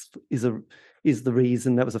Texas is the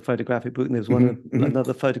reason. That was a photographic book, and there was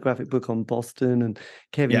another photographic book on Boston, and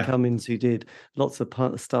Kevin Cummins, who did lots of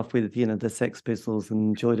stuff with the Sex Pistols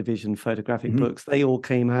and Joy Division photographic books. They all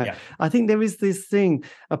came out. Yeah. I think there is this thing,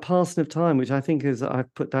 a passing of time, which I think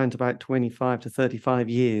I've put down to about 25 to 35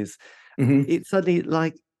 years. It's suddenly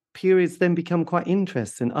like periods then become quite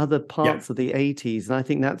interesting. Other parts of the 80s, and I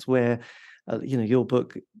think that's where your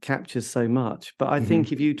book captures so much. But I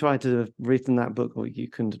think if you tried to have written that book, or you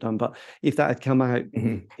couldn't have done, but if that had come out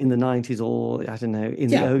in the 90s or I don't know, in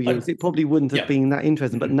the early years, it probably wouldn't have been that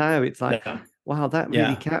interesting. But now it's like, wow, that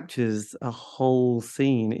really captures a whole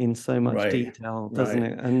scene in so much detail, doesn't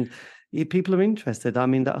it? And people are interested. I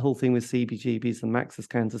mean, that whole thing with CBGBs and Max's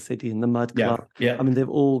Kansas City and the Mud Club. I mean, they've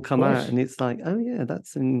all come out, and it's like, oh yeah,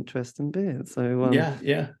 that's an interesting bit. So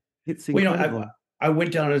it's incredible. I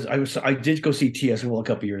went down I did go see TS Well a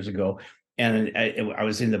couple of years ago, and I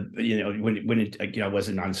was in the when I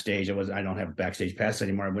wasn't on stage. I don't have a backstage pass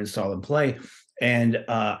anymore. I went and saw them play, and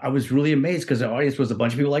I was really amazed because the audience was a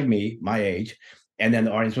bunch of people like me, my age, and then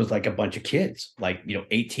the audience was like a bunch of kids, like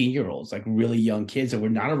 18-year-olds, like really young kids that were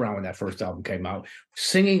not around when that first album came out,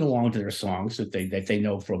 singing along to their songs that they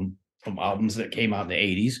know from albums that came out in the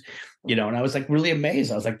 80s. And I was like really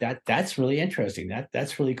amazed. I was like, that's really interesting.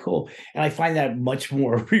 That's really cool. And I find that much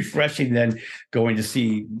more refreshing than going to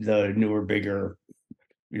see the newer, bigger,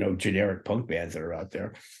 generic punk bands that are out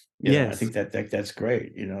there. I think that's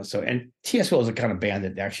great. So, and TSL is a kind of band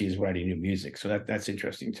that actually is writing new music. So that's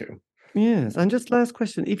interesting too. Yes. And just last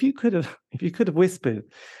question, if you could have whispered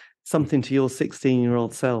something to your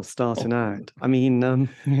 16-year-old self starting out. I mean,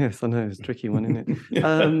 yes, I know it's a tricky one, isn't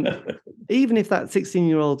it? Even if that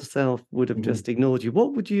 16-year-old self would have just ignored you,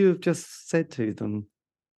 what would you have just said to them?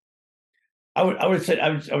 I would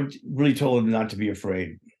really told them not to be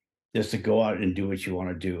afraid, just to go out and do what you want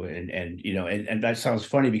to do. And that sounds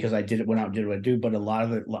funny because I went out and did what I do, but a lot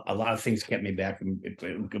of things kept me back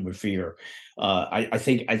with fear. I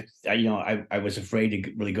think I was afraid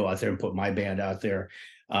to really go out there and put my band out there.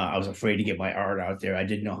 I was afraid to get my art out there. I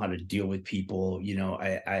didn't know how to deal with there's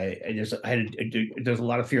a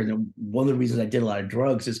lot of fear. And one of the reasons I did a lot of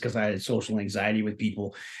drugs is because I had social anxiety with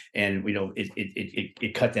people, and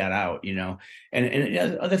it cut that out. And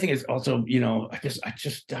the other thing is also, I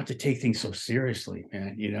just have to take things so seriously,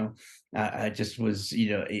 man. I just was,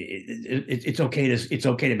 it's okay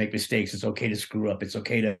to make mistakes. It's okay to screw up. It's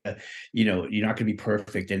okay to, you're not going to be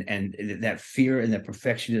perfect. And that fear and that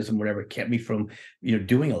perfectionism, whatever, kept me from,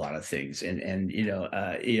 doing a lot of things. When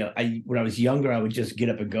I was younger, I would just get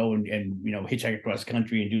up and go and hitchhike across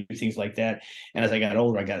country and do things like that. And as I got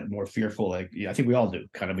older, I got more fearful. Like, I think we all do,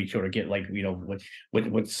 kind of, we sort of get like,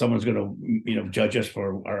 what someone's going to, judge us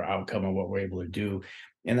for our outcome and what we're able to do.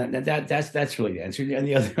 And that's really the answer. And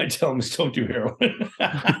the other, I tell them is don't do heroin.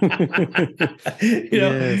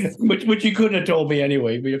 Yes. which you couldn't have told me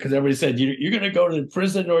anyway, because everybody said you're going to go to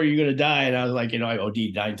prison or you're going to die. And I was like, I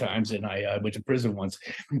OD'd 9 times and I went to prison once.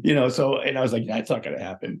 So, and I was like, that's not going to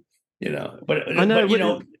happen. But I know.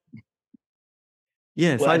 But,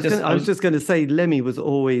 yes, well, I was just going to say, Lemmy was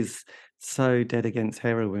always so dead against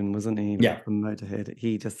heroin, wasn't he? Yeah. From Motorhead,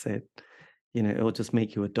 he just said, it'll just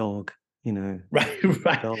make you a dog. Right.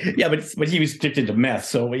 Yeah, but he was addicted to meth,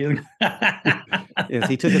 so yes,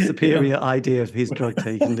 he took a superior idea of his drug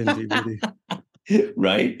taking, didn't he?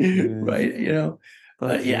 Really? Right.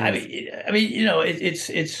 I mean,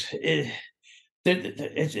 it's We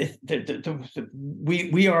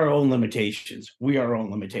are our own limitations. We are our own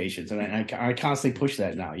limitations, and I constantly push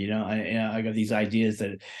that now. I got these ideas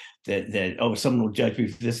that oh, someone will judge me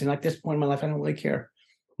for this, and at this point in my life, I don't really care.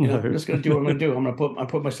 No. I'm just going to do what I'm going to do. I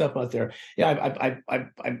put myself out there. Yeah,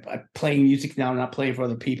 I'm playing music now, not playing for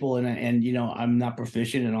other people, and I'm not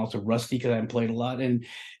proficient and also rusty because I haven't played a lot, and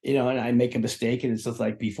and I make a mistake, and it's just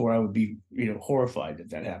like before I would be horrified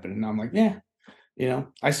that happened, and now I'm like, yeah.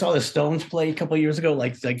 I saw the Stones play a couple of years ago,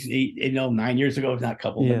 like 9 years ago, not a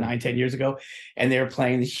couple, but 9-10 years ago, and they were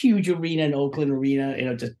playing this huge arena in Oakland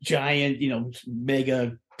Arena, just giant,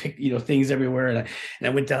 mega things everywhere, and I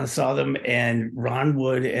went down and saw them, and Ron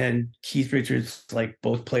Wood and Keith Richards like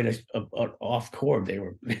both played a off chord. They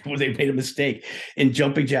made a mistake in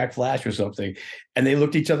Jumping Jack Flash or something, and they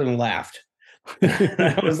looked at each other and laughed.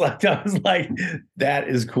 I was like, that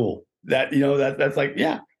is cool. That's like,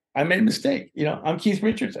 yeah. I made a mistake. I'm Keith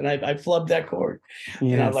Richards, and I flubbed that chord.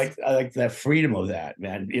 Yes. And I like that freedom of that,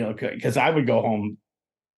 man. Because I would go home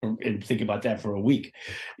and think about that for a week,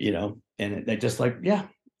 and that just like, yeah,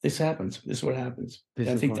 this happens. This is what happens.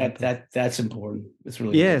 I think that's important. It's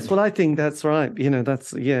really yes. important. Well, I think that's right.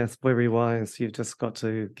 That's very wise. You've just got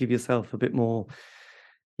to give yourself a bit more.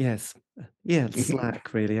 Yes. Yeah,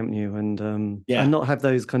 slack really, haven't you? And and not have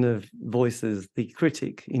those kind of voices. The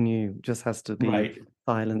critic in you just has to be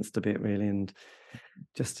silenced a bit, really, and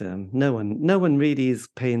just no one really is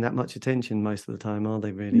paying that much attention most of the time, are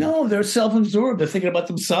they? Really? No, they're self-absorbed. They're thinking about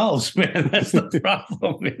themselves, man. That's the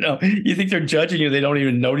problem. You think they're judging you, they don't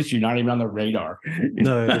even notice you, not even on the radar.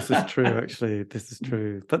 No, this is true. Actually, this is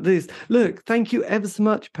true. But look, thank you ever so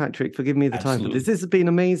much, Patrick, for giving me the time for this. This has been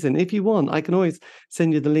amazing. If you want, I can always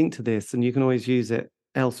send you the link to this, and you can always use it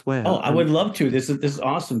elsewhere. Oh, I would love to. This is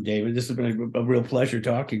awesome, David. This has been a real pleasure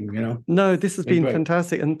talking. No, this has been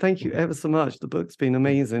fantastic, and thank you ever so much. The book's been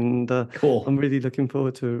amazing. And, cool. I'm really looking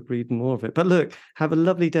forward to reading more of it. But look, have a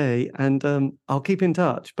lovely day, and I'll keep in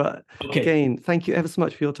touch. But again, thank you ever so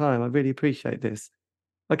much for your time. I really appreciate this.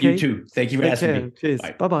 Okay. You too. Thank you for asking me. Cheers.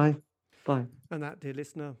 Bye. Bye. And that, dear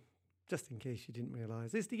listener, just in case you didn't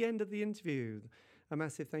realise, is the end of the interview. A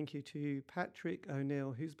massive thank you to Patrick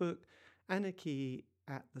O'Neill, whose book Anarchy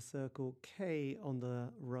at the Circle K on the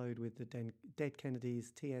Road with the Dead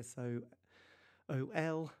Kennedys, TSOL,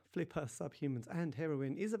 Flipper, Subhumans and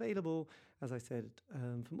Heroin is available, as I said,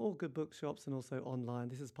 from all good bookshops and also online.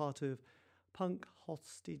 This is part of Punk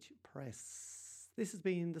Hostage Press. This has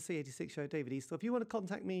been the C86 Show, David Eastaugh. If you want to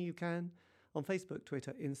contact me, you can on Facebook,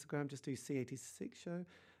 Twitter, Instagram. Just do C86 Show.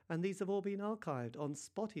 And these have all been archived on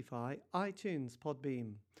Spotify, iTunes,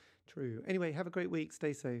 Podbean. True. Anyway, have a great week.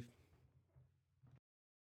 Stay safe.